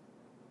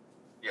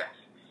 Yes,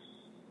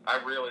 I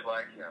really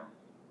like him.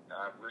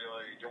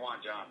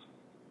 Jawan Johnson.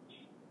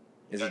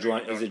 Is it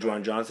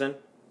Juwan Johnson?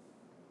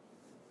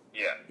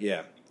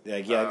 Yeah.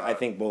 Yeah. I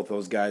think both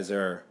those guys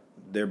they're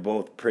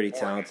both pretty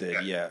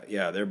talented.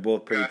 Yeah, they're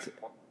both pretty.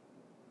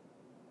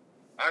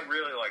 I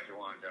really like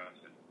Jawan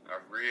Johnson. I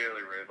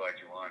really, really like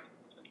Jawan.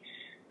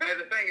 And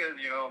the thing is,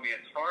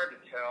 it's hard to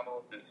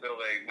tell until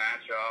they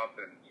match up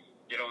and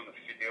get on the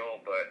field,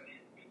 but,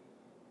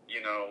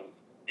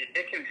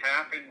 it can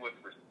happen with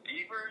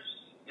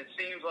receivers. It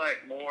seems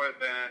like more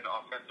than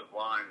offensive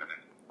linemen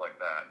and stuff like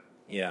that.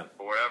 Yeah.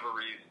 For whatever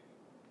reason.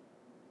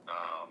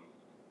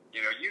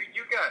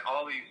 You got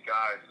all these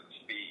guys with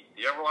speed.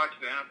 You ever watch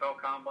the NFL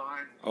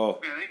Combine? Oh.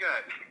 Man, they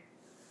got,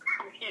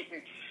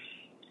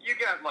 you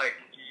got like,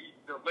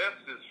 the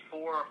list is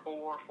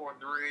 4.4,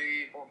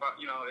 4.3, 4.5.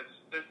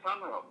 There's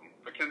some of them.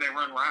 But can they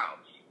run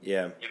routes?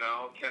 Yeah.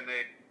 Can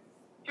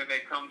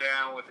they come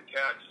down with a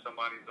catch?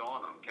 Somebody's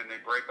on them. Can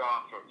they break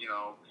off?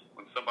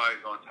 When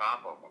somebody's on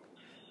top of them?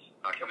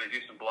 Can they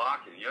do some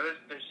blocking?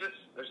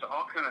 There's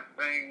all kind of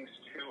things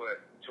to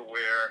it to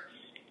where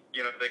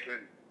they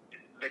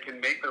can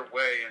make their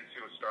way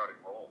into a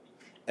starting role.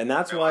 And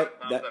that's why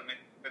that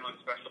makes them on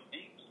special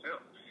teams too.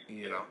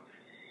 Yeah.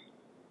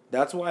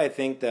 That's why I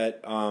think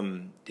that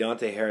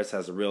Deontay Harris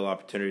has a real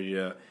opportunity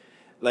to,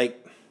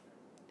 like,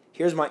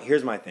 here's my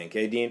thing,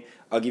 okay, Dean?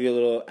 I'll give you a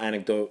little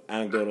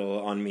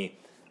anecdotal on me.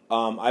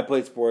 I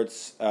played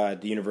sports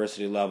at the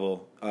university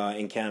level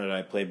in Canada.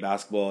 I played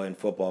basketball and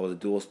football. I was a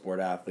dual sport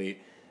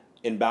athlete.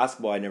 In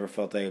basketball, I never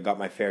felt like I got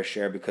my fair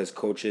share because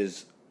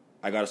coaches,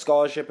 I got a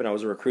scholarship and I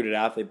was a recruited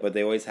athlete, but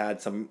they always had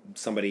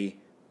somebody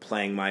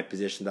playing my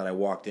position that I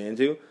walked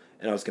into,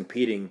 and I was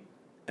competing,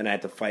 and I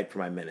had to fight for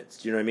my minutes.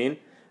 Do you know what I mean?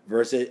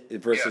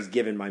 Versus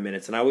giving my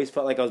minutes, and I always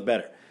felt like I was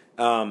better.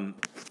 I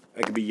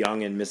could be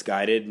young and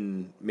misguided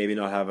and maybe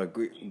not have a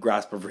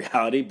grasp of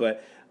reality,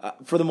 but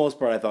for the most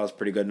part, I thought I was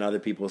pretty good, and other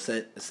people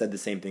said the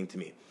same thing to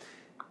me.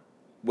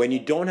 When you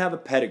don't have a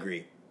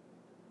pedigree,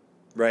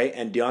 right,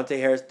 and Deontay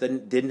Harris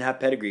didn't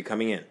have pedigree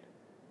coming in.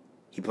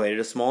 He played at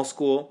a small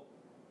school,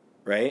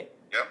 right?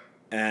 Yep.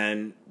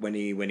 And when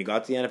he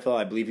got to the NFL,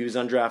 I believe he was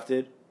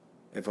undrafted,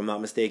 if I'm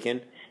not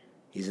mistaken.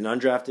 He's an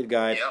undrafted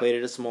guy, played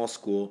at a small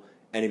school,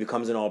 and he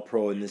becomes an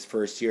all-pro in this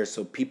first year,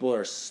 so people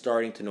are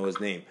starting to know his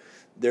name.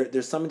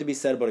 There's something to be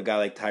said about a guy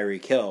like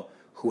Tyreek Hill,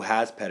 who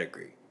has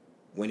pedigree.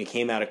 When he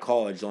came out of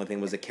college, the only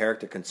thing was a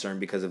character concern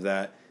because of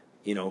that,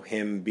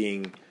 him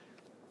being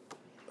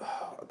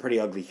a pretty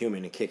ugly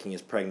human and kicking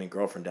his pregnant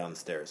girlfriend down the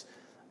stairs.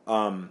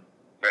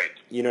 Right.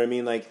 You know what I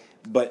mean? Like,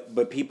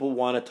 but people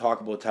want to talk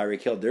about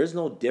Tyreek Hill. There's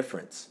no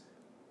difference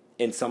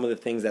in some of the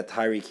things that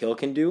Tyreek Hill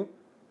can do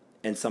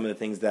and some of the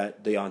things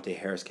that Deontay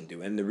Harris can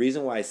do. And the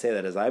reason why I say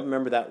that is I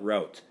remember that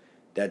route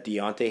that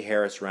Deontay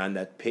Harris ran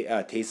that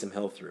Taysom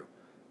Hill threw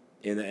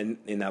in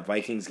that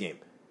Vikings game.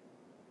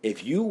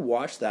 If you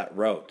watch that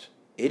route,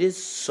 it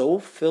is so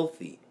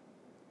filthy.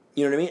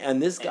 You know what I mean?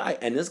 And this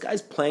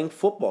guy's playing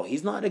football.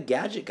 He's not a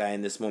gadget guy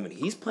in this moment.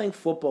 He's playing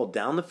football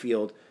down the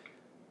field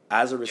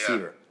as a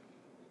receiver. Yeah.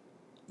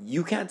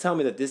 You can't tell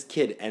me that this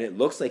kid, and it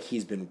looks like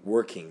he's been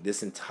working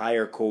this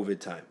entire COVID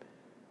time.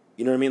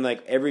 You know what I mean?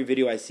 Like every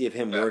video I see of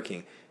him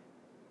working,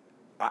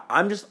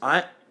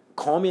 I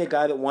call me a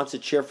guy that wants to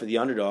cheer for the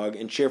underdog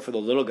and cheer for the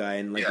little guy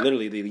and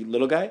literally the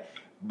little guy,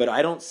 but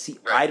I don't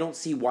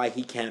see why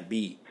he can't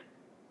be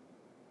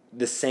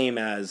the same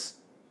as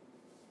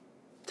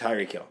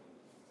Tyreek Hill.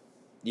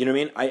 You know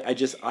what I mean?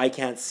 I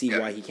can't see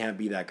why he can't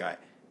be that guy.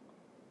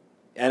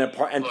 Sorry,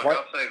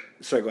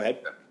 go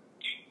ahead.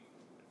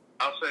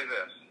 I'll say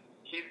this: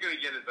 he's going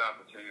to get his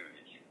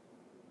opportunity.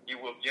 He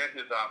will get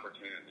his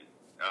opportunity.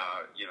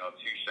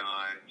 To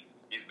shine.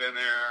 He's been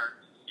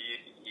there. He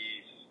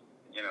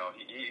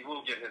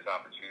will get his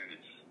opportunity.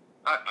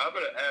 I'm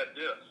going to add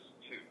this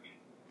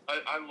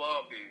I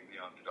love being the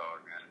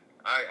underdog, man.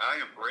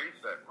 I embrace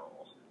that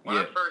role. When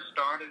I first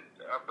started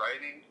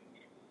writing,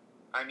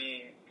 I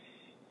mean,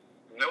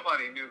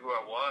 nobody knew who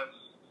I was.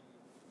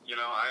 You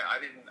know, I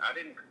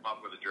didn't come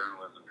up with a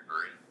journalism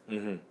degree.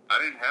 Mm-hmm. I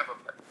didn't have a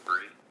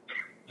degree.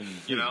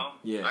 You know,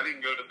 Yeah. I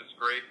didn't go to this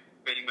great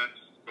famous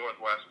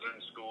Northwestern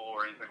school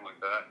or anything like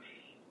that.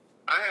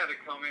 I had to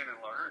come in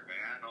and learn,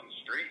 man, on the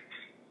street.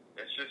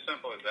 It's just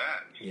simple as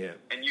that. Yeah.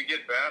 And you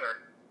get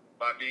better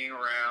by being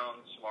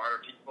around smarter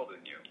people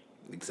than you.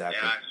 Exactly.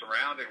 And I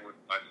surrounded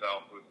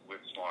myself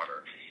with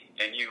smarter.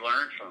 And you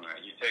learn from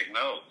that. You take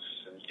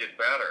notes and you get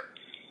better.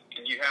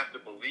 And you have to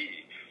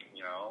believe,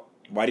 you know.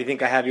 Why do you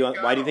think I have you on?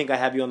 Why do you think I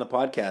have you on the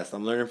podcast?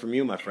 I'm learning from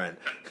you, my friend.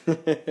 Well,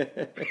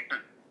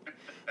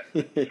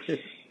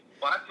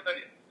 I tell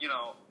you, you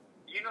know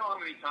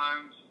how many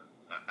times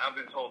I've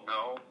been told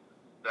no,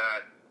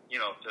 that, you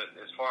know,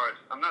 as far as,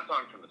 I'm not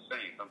talking from the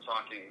Saints, I'm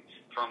talking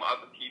from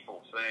other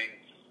people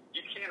saying,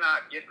 you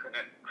cannot get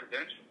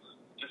credentials.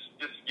 Just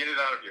get it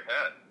out of your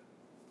head.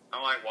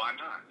 I'm like, why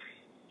not?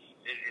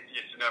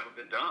 It's never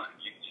been done.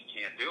 You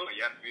can't do it.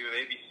 You have to be with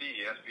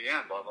ABC,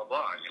 ESPN, blah, blah,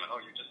 blah. You know,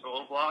 you're just a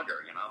little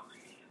blogger, you know.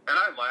 And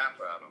I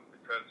laugh at them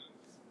because,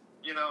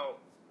 you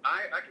know,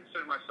 I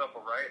consider myself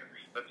a writer.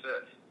 That's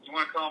it. You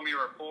want to call me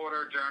a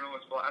reporter,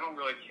 journalist, well, I don't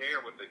really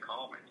care what they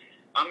call me.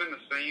 I'm in the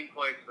same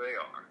place they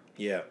are.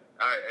 Yeah.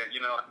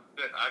 You know,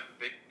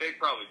 they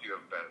probably do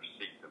have a better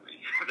seat than me.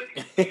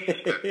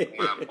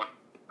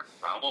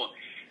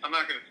 I'm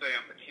not going to say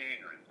I'm the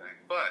king or anything,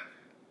 but,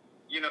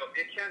 you know,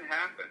 it can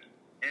happen.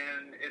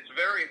 And it's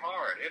very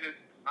hard. It is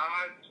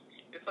odds.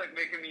 It's like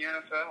making the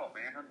NFL,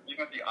 man. You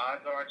know, the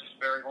odds are just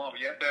very low.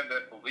 You have to have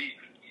that belief.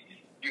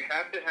 You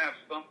have to have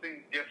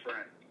something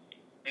different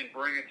and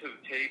bring it to the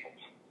table.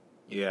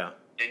 Yeah.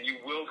 And you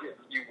will get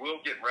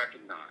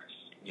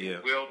recognized. Yeah.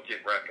 You will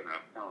get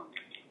recognized. I'm telling you.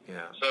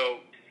 Yeah.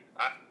 So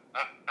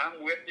I'm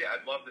with you.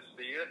 I'd love to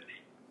see it.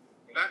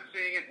 I'm not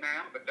seeing it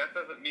now, but that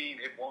doesn't mean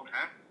it won't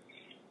happen.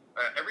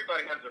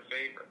 Everybody has their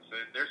favorites.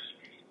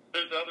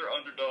 There's other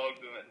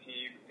underdogs in that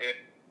team, and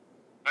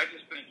I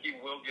just think he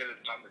will get his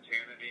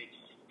opportunity.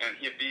 And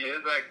if he is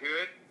that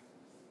good,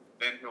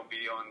 then he'll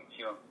be on the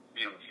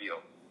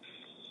field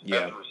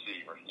as a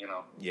receiver. You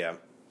know. Yeah.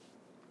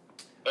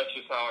 That's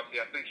just how I see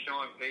it. I think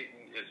Sean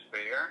Payton is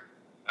fair.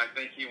 I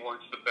think he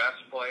wants the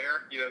best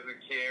player. He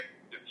doesn't care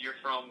if you're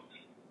from,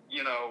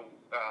 you know,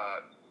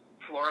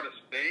 Florida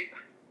State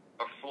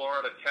or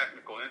Florida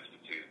Technical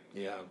Institute.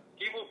 Yeah.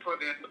 He will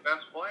put in the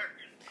best player.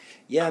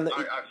 Yeah, and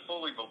I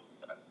fully believe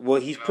that.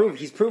 Well, he's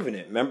proven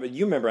it.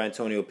 Remember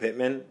Antonio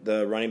Pittman,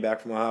 the running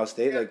back from Ohio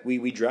State? Yeah. Like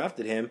we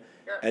drafted him,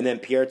 Yeah. and then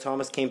Pierre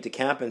Thomas came to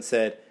camp and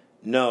said,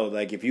 "No,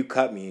 like if you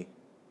cut me,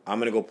 I'm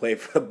gonna go play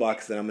for the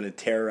Bucs and I'm gonna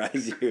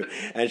terrorize you."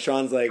 And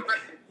Sean's like,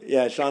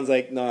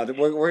 "No,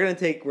 we're gonna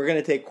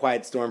take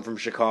Quiet Storm from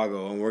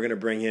Chicago and we're gonna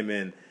bring him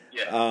in."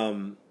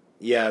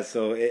 Yeah.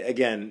 So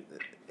again,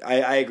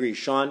 I agree.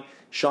 Sean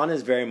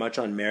is very much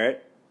on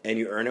merit, and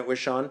you earn it with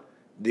Sean.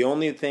 The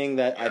only thing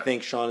that I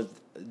think Sean has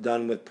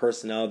done with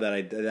personnel that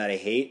I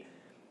hate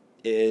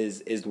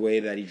is the way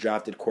that he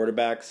drafted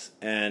quarterbacks,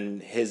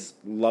 and his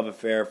love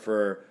affair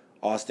for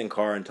Austin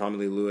Carr and Tommy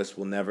Lee Lewis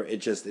will never.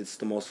 It's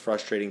the most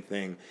frustrating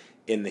thing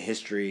in the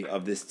history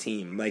of this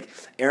team. Like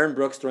Aaron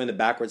Brooks throwing the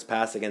backwards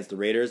pass against the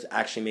Raiders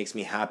actually makes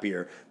me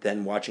happier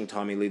than watching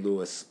Tommy Lee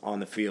Lewis on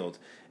the field.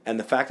 And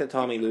the fact that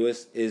Tommy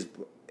Lewis is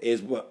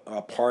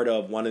a part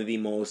of one of the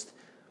most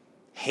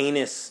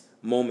heinous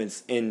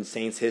moments in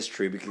Saints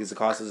history because it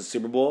cost us a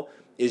Super Bowl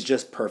is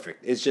just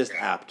perfect. It's just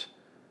apt.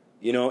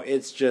 You know,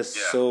 it's just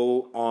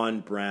so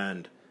on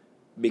brand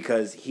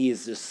because he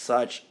is just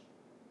such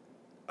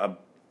a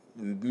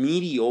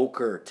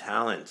mediocre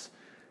talent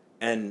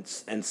and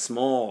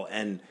small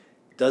and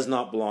does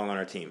not belong on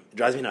our team. It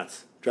drives me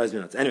nuts.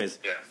 Anyways,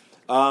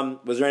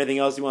 was there anything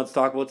else you want to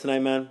talk about tonight,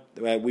 man?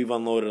 We've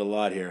unloaded a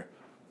lot here.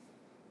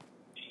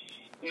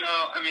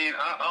 No, I mean,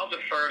 I'll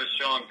defer to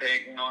Sean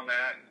Payton on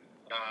that,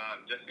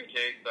 just in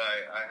case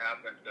I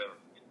happen to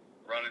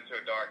run into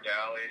a dark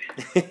alley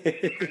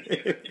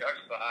either the other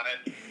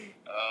side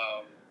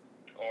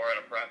or at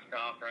a press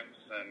conference,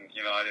 and, you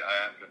know, I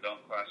ask a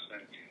dumb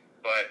question.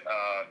 But,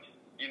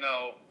 you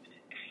know,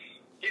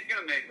 he's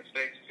going to make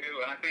mistakes, too,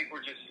 and I think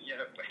we're just, you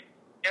know,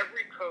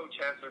 every coach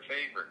has their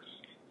favorites.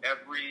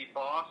 Every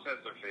boss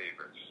has their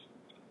favorites.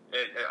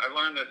 I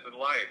learned this in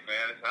life,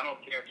 man. I don't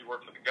care if you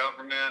work for the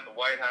government, the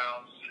White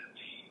House.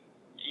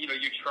 You know,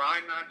 you try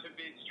not to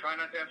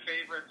have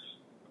favorites,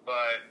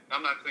 but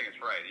I'm not saying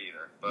it's right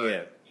either.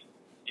 But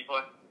people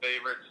have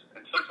favorites,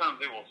 and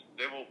sometimes they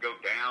will go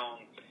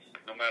down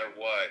no matter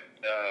what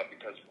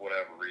because of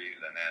whatever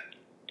reason. And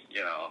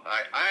you know,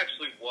 I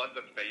actually was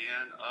a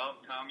fan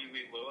of Tommy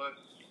Lee Lewis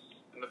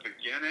in the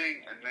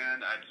beginning, and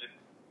then I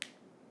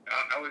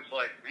was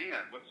like,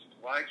 man,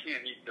 why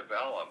can't he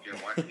develop? You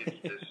know, why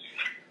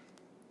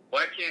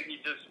can't he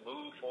just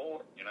move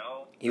forward, you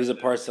know? He was a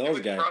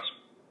Parcells guy.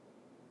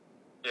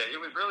 Yeah,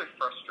 it was really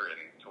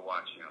frustrating to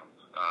watch him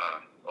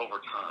over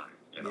time,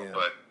 you know,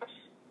 but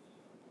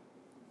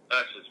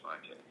that's just my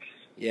take.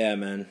 Yeah,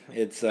 man.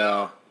 It's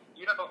Now,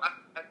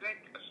 I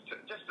think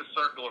just to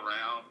circle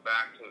around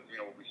back to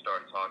what we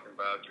started talking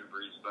about, Drew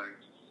Brees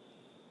things.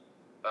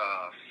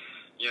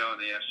 And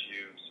the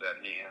issues at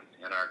hand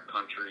in our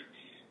country.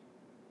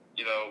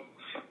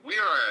 We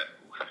are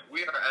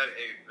at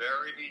a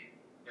very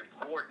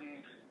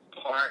important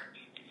part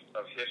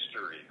of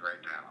history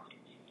right now,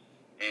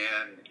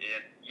 and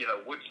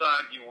which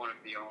side do you want to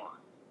be on?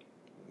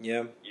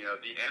 Yeah.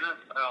 The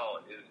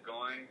NFL is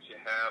going to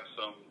have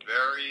some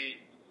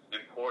very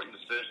important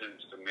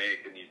decisions to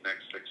make in these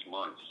next 6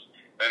 months.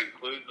 That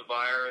includes the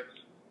virus,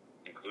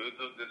 includes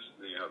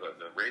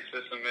the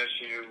racism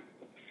issue.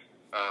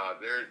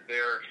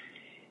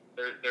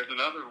 There's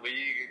another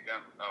league,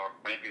 or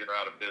maybe they're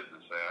out of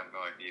business. I have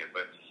no idea.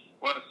 But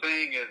what I'm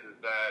saying is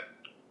that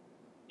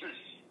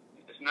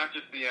it's not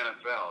just the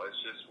NFL.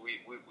 It's just we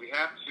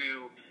have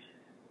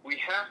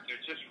to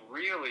just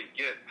really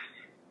get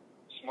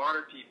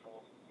smarter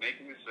people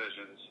making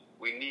decisions.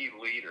 We need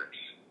leaders.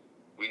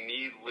 We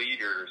need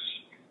leaders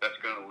that's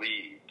going to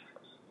lead,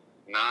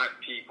 not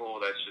people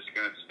that's just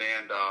going to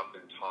stand up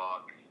and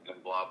talk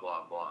and blah,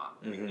 blah, blah.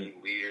 Mm-hmm. We need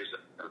leaders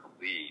that are going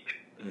to lead.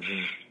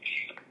 Mm-hmm.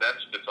 That's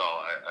just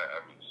all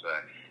I would say.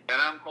 And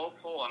I'm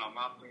hopeful and I'm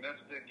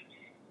optimistic.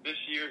 This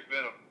year's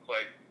been a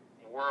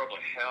world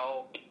of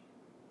hell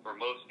for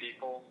most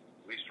people,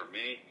 at least for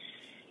me.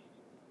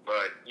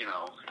 But,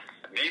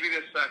 maybe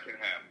the second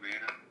half,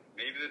 man.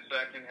 Maybe the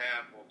second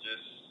half will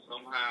just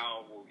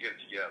somehow we'll get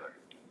together.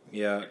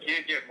 Yeah. It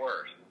can't get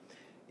worse.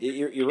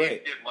 You're right.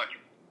 It can't get much.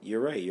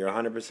 You're right. You're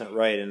 100%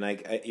 right. And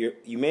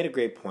you made a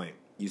great point.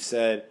 You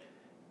said,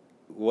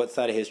 what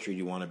side of history do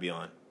you want to be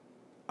on?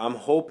 I'm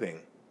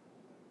hoping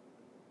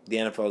the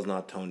NFL is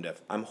not tone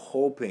deaf. I'm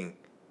hoping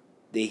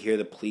they hear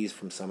the pleas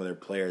from some of their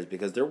players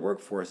because their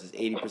workforce is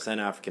 80%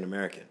 African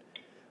American.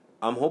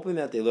 I'm hoping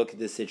that they look at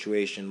this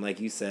situation, like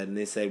you said, and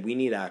they said, we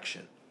need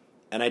action.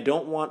 And I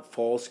don't want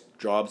false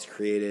jobs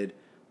created.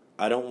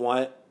 I don't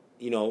want,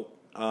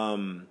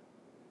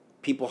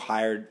 people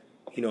hired,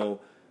 to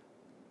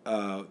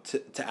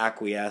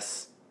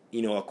acquiesce,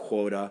 a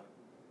quota.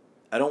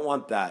 I don't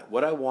want that.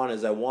 What I want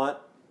is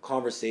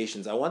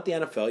conversations. I want the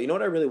NFL. You know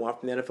what I really want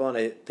from the NFL? And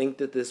I think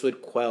that this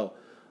would quell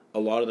a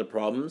lot of the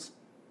problems.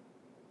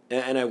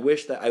 And I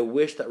wish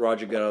that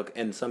Roger Goodell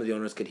and some of the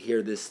owners could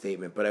hear this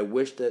statement. But I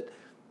wish that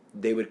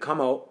they would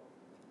come out,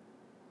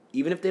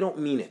 even if they don't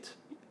mean it,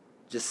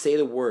 just say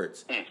the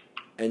words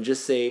and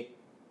just say,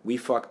 we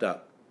fucked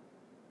up.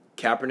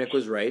 Kaepernick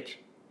was right.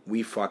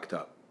 We fucked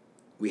up.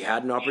 We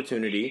had an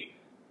opportunity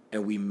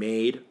and we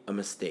made a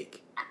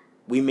mistake.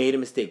 We made a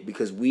mistake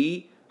because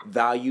we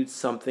valued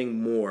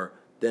something more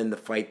than the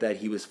fight that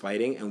he was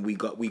fighting, and we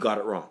got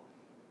it wrong.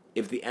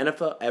 If the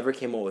NFL ever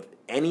came out with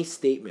any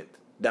statement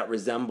that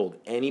resembled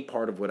any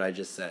part of what I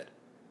just said,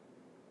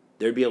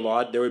 there would be a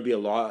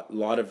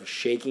lot of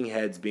shaking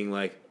heads being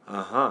like,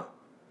 uh-huh.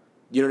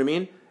 You know what I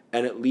mean?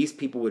 And at least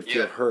people would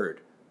feel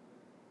heard.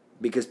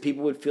 Because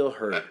people would feel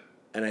heard.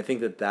 And I think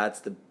that that's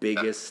the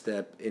biggest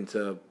step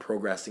into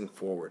progressing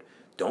forward.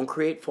 Don't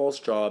create false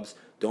jobs.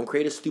 Don't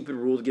create a stupid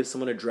rule to give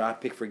someone a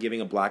draft pick for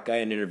giving a black guy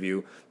an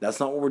interview. That's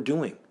not what we're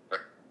doing.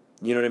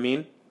 You know what I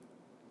mean?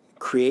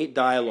 Create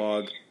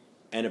dialogue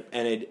and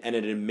an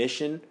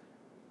admission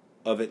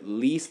of at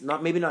least,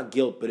 maybe not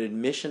guilt, but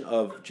admission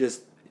of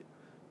just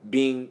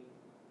being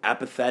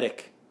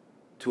apathetic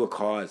to a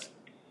cause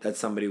that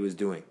somebody was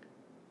doing.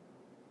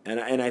 And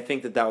I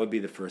think that would be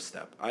the first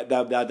step.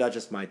 That's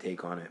just my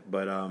take on it.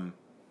 But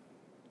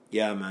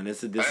yeah, man,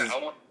 this is.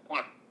 I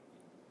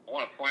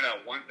want to point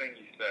out one thing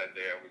you said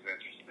there was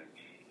interesting.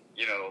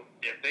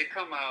 If they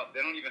come out,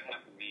 they don't even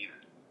have to mean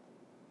it.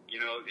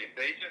 If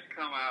they just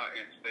come out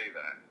and say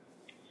that,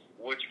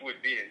 which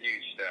would be a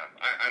huge step.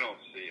 I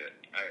don't see it.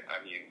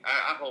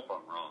 I hope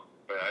I'm wrong,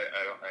 but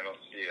I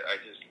don't see it.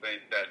 I just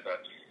think that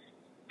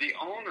the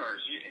owners,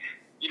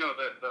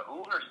 the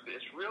owners,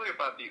 it's really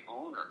about the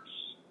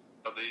owners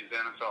of these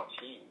NFL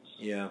teams.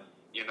 Yeah.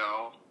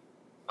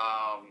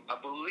 I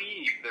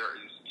believe there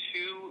is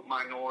 2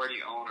 minority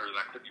owners.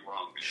 I could be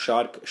wrong.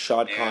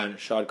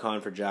 Shad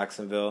Khan for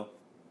Jacksonville,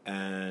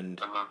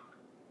 and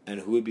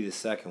who would be the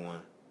second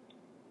one?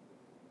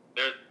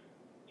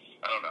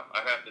 I don't know. I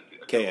have to.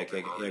 Okay.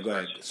 Go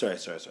ahead. Sorry.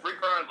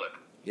 Regardless.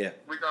 Yeah.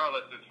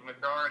 Regardless, it's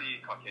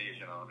majority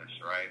Caucasian owners,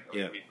 right?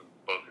 Yeah. We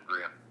both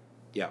agree on.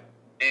 Yeah.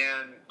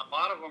 And a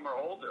lot of them are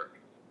older.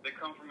 They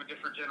come from a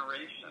different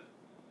generation.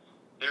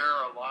 There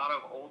are a lot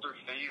of older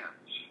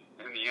fans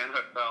in the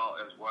NFL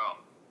as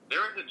well.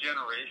 There is a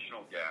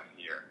generational gap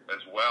here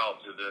as well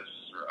to this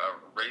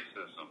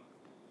racism.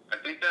 I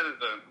think that is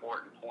an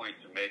important point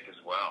to make as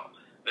well.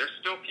 There's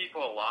still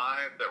people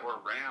alive that were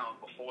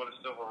around before the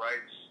Civil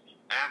Rights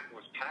Act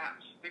was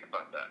passed. Think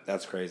about that.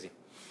 That's crazy.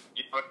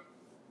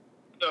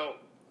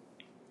 So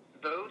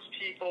those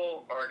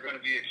people are going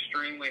to be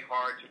extremely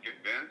hard to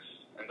convince,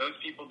 and those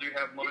people do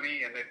have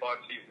money, and they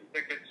bought season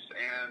tickets,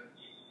 and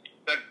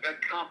that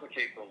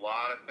complicates a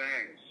lot of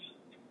things.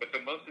 But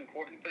the most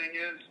important thing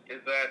is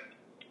that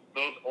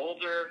those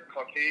older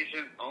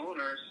Caucasian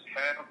owners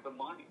have the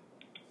money.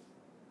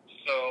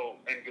 So,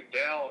 and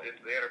Goodell is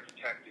there to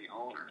protect the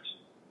owners.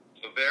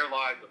 So there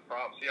lies the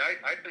problem. See,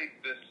 I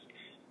think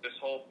this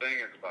whole thing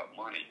is about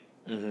money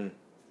Mm-hmm.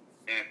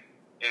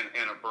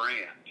 and a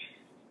brand.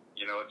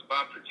 You know, it's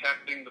about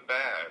protecting the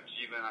badge.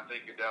 Even I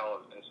think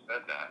Goodell has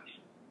said that.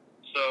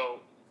 So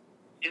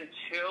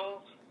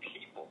until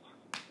people,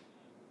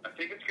 I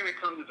think it's going to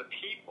come to the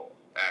people,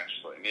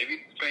 actually.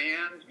 Maybe the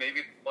fans,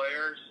 maybe the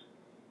players.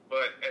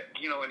 But,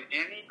 you know, in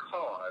any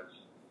cause,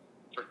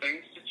 for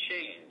things to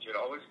change, it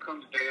always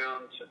comes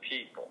down to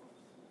people.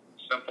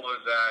 Simple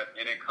as that.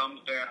 And it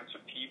comes down to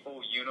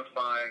people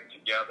unifying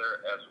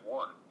together as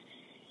one.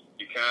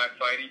 You cannot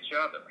fight each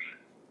other.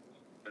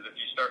 Because if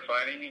you start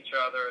fighting each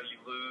other, you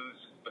lose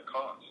the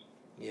cause.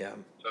 Yeah.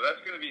 So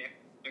that's going to be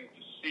interesting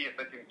to see if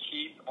they can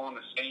keep on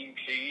the same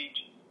page.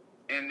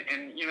 And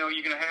you know,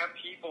 you're going to have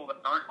people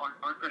that aren't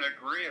going to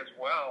agree as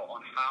well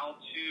on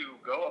how to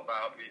go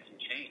about making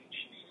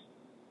change.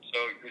 So,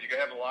 because you're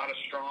going to have a lot of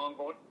strong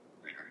voices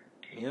there.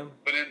 Yeah.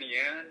 But in the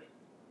end,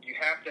 you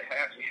have to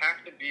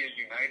be a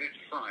united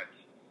front.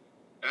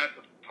 And that's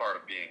a part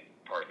of being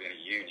a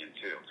union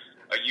too.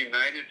 A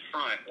united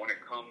front when it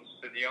comes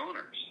to the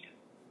owners.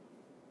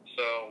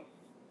 So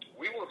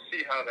we will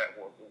see how that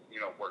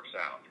works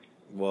out.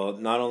 Well,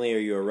 not only are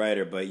you a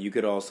writer, but you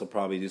could also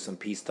probably do some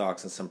peace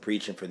talks and some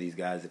preaching for these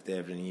guys if they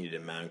ever needed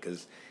it, man.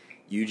 Because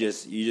you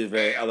just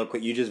very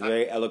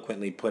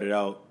eloquently put it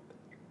out.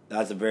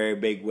 That's a very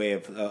big way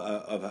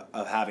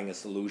of having a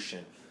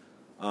solution.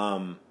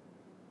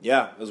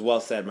 Yeah, it was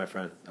well said, my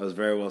friend. That was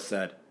very well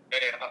said. Hey,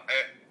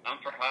 I'm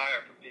for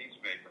hire for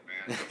Peacemaker,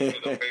 man.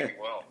 They'll pay me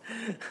well.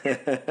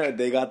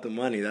 They got the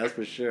money, that's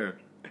for sure.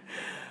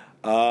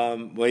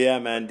 Well, yeah,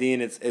 man,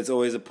 Dean, it's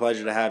always a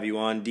pleasure to have you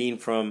on. Dean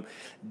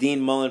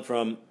Mullen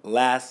from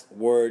Last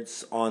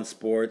Words on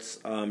Sports,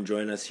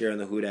 join us here on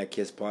the Who Dat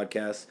Kiss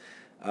podcast.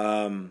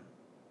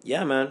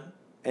 Yeah, man.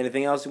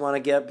 Anything else you want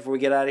to get before we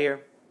get out of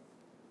here?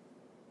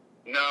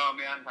 No,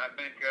 man.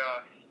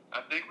 I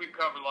think we've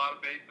covered a lot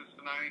of bases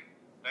tonight.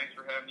 Thanks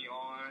for having me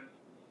on.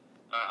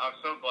 I'm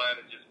so glad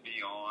to just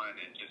be on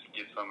and just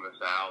get some of this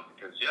out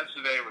because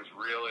yesterday was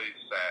really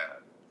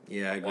sad.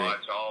 Yeah, I agree.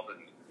 Watch all the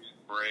news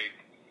break.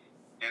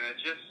 And it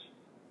just,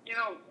 you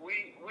know,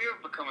 we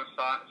have become a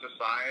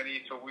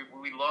society, so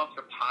we love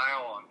to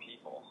pile on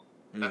people.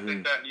 Mm-hmm. I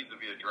think that needs to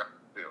be addressed,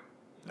 too.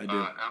 I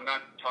do. I'm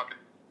not talking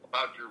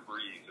about Drew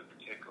Brees in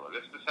particular.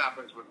 This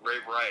happens with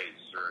Ray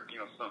Rice or, you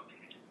know,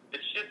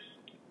 it's just...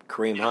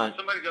 Kareem Hunt.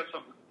 Somebody does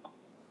something...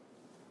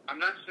 I'm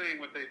not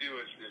saying what they do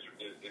is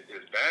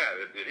bad.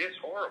 It is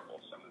horrible,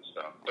 some of the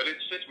stuff. But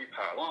it's just we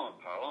pile on.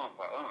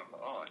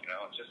 You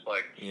know, it's just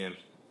like... Yeah.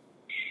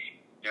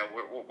 You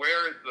know,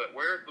 where is the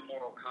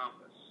moral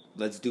compass?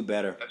 Let's do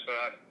better. That's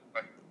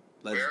what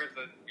where is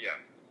the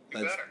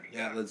do better?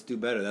 Yeah, let's do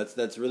better.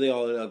 That's really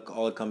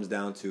all it comes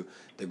down to.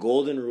 The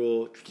golden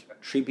rule: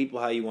 treat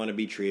people how you want to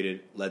be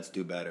treated. Let's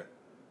do better,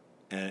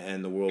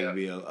 and the world will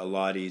be a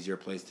lot easier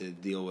place to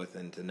deal with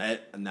and to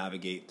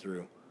navigate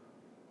through.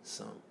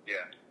 So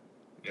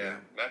yeah,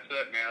 that's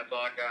it, man. That's all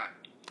I got.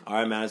 All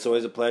right, man. It's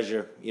always a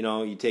pleasure. You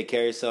know, you take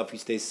care of yourself. You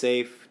stay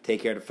safe.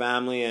 Take care of the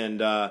family,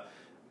 and.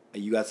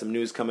 You got some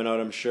news coming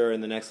out, I'm sure.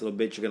 In the next little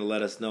bit, you're gonna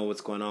let us know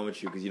what's going on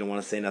with you because you don't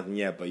want to say nothing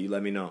yet. But you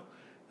let me know.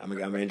 I'm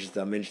interested.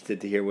 I'm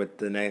interested to hear what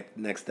the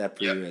next step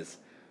for you is.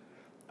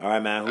 All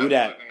right, man. Who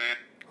dat?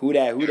 Who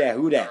dat? All right.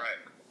 Who dat?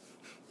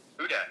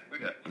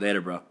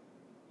 Later, bro.